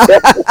animal.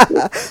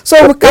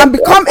 So we can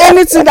become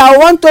anything that I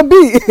want to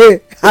be.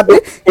 Abi,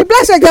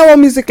 if I get one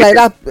music like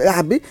that,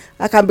 Abi,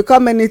 I can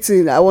become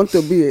anything I want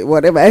to be,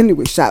 whatever.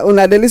 Anyway,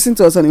 they listen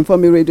to us on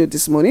Inform Me Radio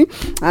this morning,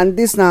 and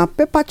this now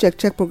paper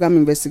check program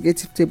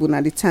investigative table.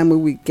 Now the time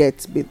we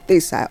get with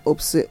this, I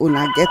hope say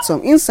una get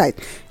some insight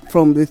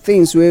from the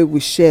things where we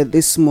share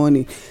this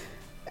morning.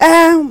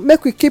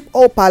 Make we keep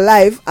hope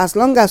alive. As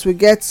long as we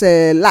get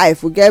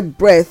life, we get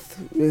breath,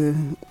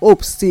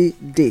 hope still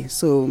dey.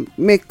 So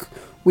make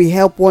we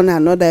help one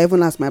another,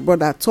 even as my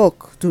brother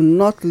talk. Do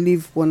not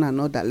leave one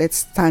another. Let's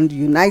stand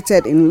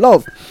united in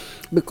love,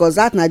 because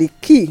that's not the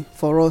key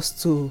for us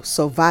to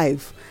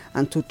survive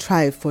and to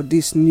thrive for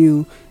this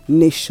new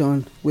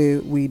nation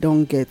where we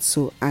don't get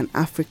so, and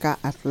Africa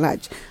at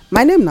large.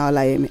 My name now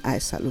Olayemi. I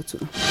salute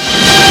you.